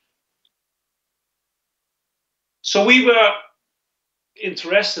games. So we were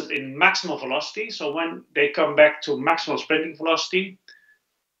interested in maximal velocity. So when they come back to maximal sprinting velocity,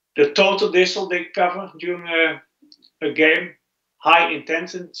 the total distance they cover during a game, high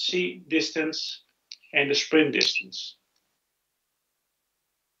intensity distance, and the sprint distance.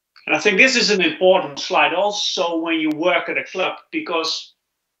 And I think this is an important slide also when you work at a club, because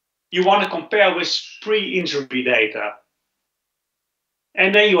you want to compare with pre-injury data.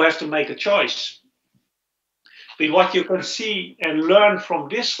 And then you have to make a choice. But what you can see and learn from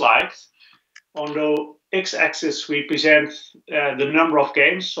this slide, on the x-axis we present the number of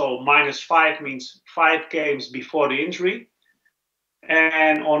games, so -5 means 5 games before the injury.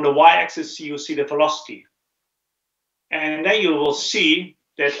 And on the y-axis you see the velocity. And then you will see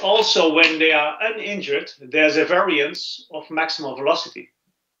that also when they are uninjured, there's a variance of maximal velocity.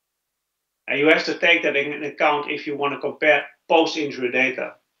 And you have to take that in account if you want to compare post-injury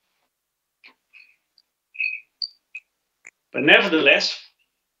data. But nevertheless,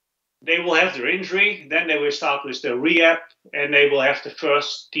 they will have their injury, then they will start with the rehab, and they will have the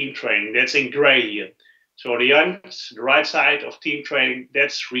first team training. That's in gray here. So the right side of team training,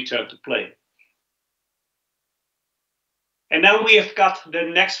 that's return to play. And then we have got the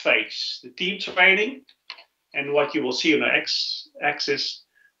next phase, the team training, and what you will see on the x-axis,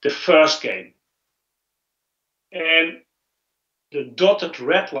 the first game. And the dotted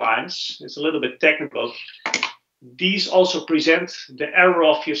red lines, it's a little bit technical, these also present the error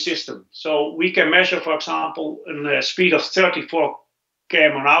of your system. So we can measure, for example, a speed of 34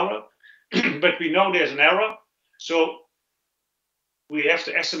 km/h, but we know there's an error. So we have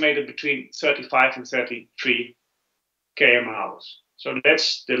to estimate it between 35 and 33 km/h. So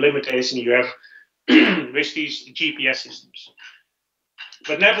that's the limitation you have with these GPS systems.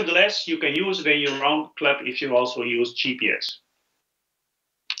 But nevertheless, you can use it in your own club if you also use GPS.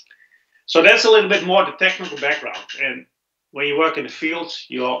 So that's a little bit more the technical background. And when you work in the field,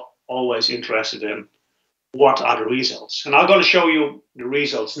 you're always interested in what are the results. And I'm going to show you the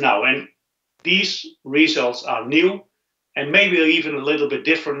results now. And these results are new and maybe even a little bit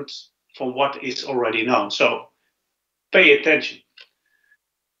different from what is already known. So pay attention.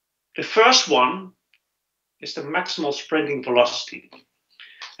 The first one is the maximal sprinting velocity.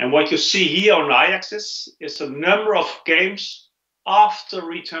 And what you see here on the y-axis is the number of games after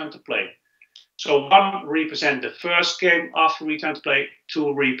return to play. So 1 represents the first game after return to play,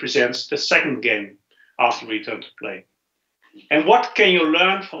 2 represents the second game after return to play. And what can you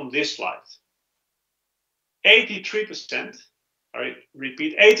learn from this slide? 83%, I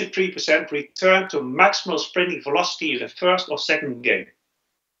repeat, 83% return to maximal sprinting velocity in the first or second game.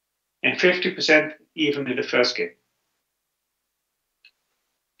 And 50% even in the first game.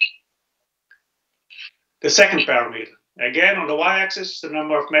 The second parameter. Again, on the y-axis, the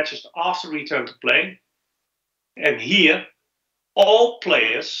number of matches after return to play. And here, all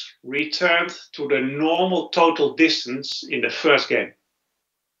players returned to the normal total distance in the first game.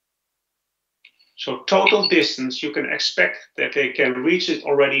 So total distance, you can expect that they can reach it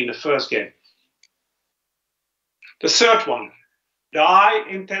already in the first game. The third one, the high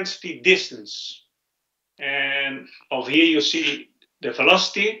intensity distance. And over here you see the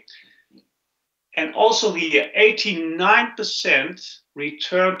velocity. And also here, 89%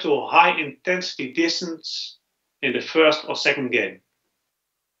 return to high intensity distance in the first or second game.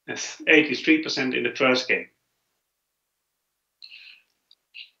 And 83% in the first game.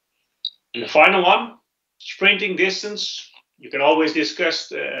 And the final one, sprinting distance. You can always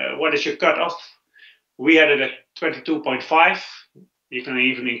discuss what is your cutoff. We had it at 22.5. You can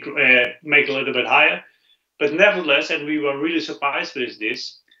even make a little bit higher. But nevertheless, and we were really surprised with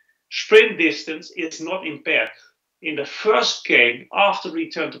this, sprint distance is not impaired. In the first game, after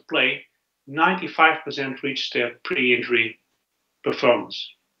return to play, 95% reached their pre-injury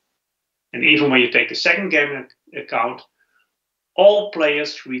performance. And even when you take the second game account, all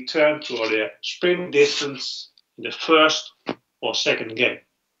players return to their sprint distance in the first or second game.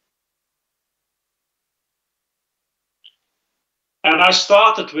 And I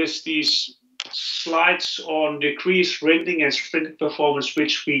started with these slides on decreased sprinting and sprinting performance,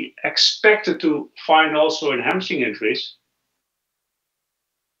 which we expected to find also in hamstring injuries.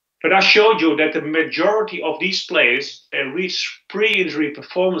 But I showed you that the majority of these players reach pre-injury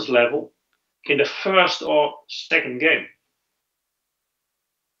performance level in the first or second game.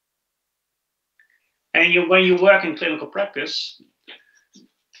 And when you work in clinical practice,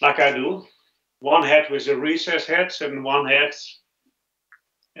 like I do, one head with a research head and one head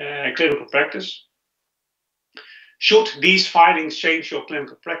clinical practice. Should these findings change your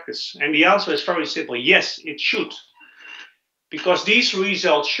clinical practice? And the answer is very simple. Yes, it should. Because these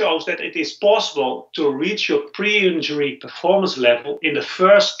results show that it is possible to reach your pre-injury performance level in the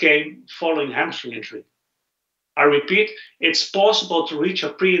first game following hamstring injury. I repeat, it's possible to reach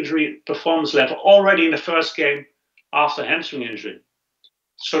a pre-injury performance level already in the first game after hamstring injury.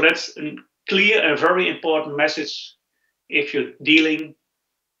 So that's a clear and very important message if you're dealing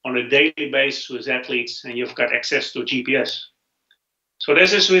on a daily basis with athletes and you've got access to GPS. So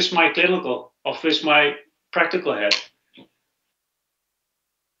this is with my clinical, or with my practical head.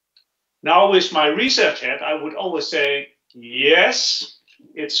 Now with my research head, I would always say, yes,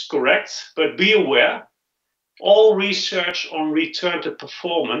 it's correct, but be aware, all research on return to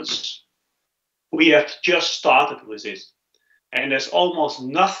performance, we have just started with it. And there's almost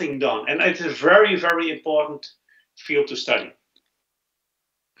nothing done. And it's a very, very important field to study.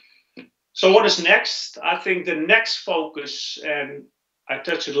 So what is next? I think the next focus, and I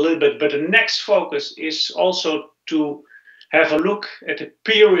touched it a little bit, but the next focus is also to have a look at the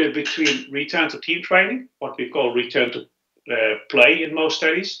period between return to team training, what we call return to play in most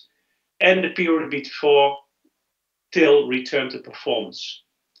studies, and the period before till return to performance.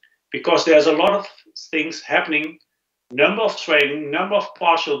 Because there's a lot of things happening, number of training, number of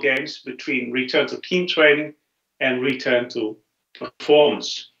partial games between return to team training and return to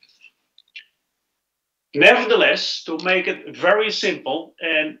performance. Nevertheless, to make it very simple,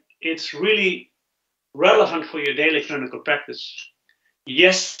 and it's really relevant for your daily clinical practice,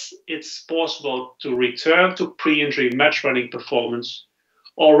 yes, it's possible to return to pre-injury match running performance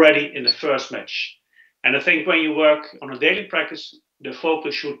already in the first match. And I think when you work on a daily practice, the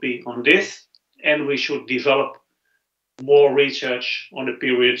focus should be on this, and we should develop more research on the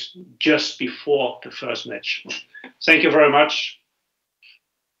period just before the first match. Thank you very much.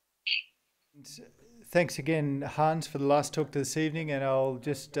 Thanks again, Hans, for the last talk this evening, and I'll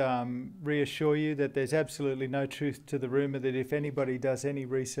just reassure you that there's absolutely no truth to the rumour that if anybody does any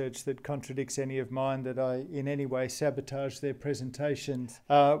research that contradicts any of mine, that I in any way sabotage their presentations.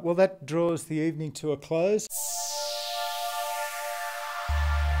 Well, that draws the evening to a close.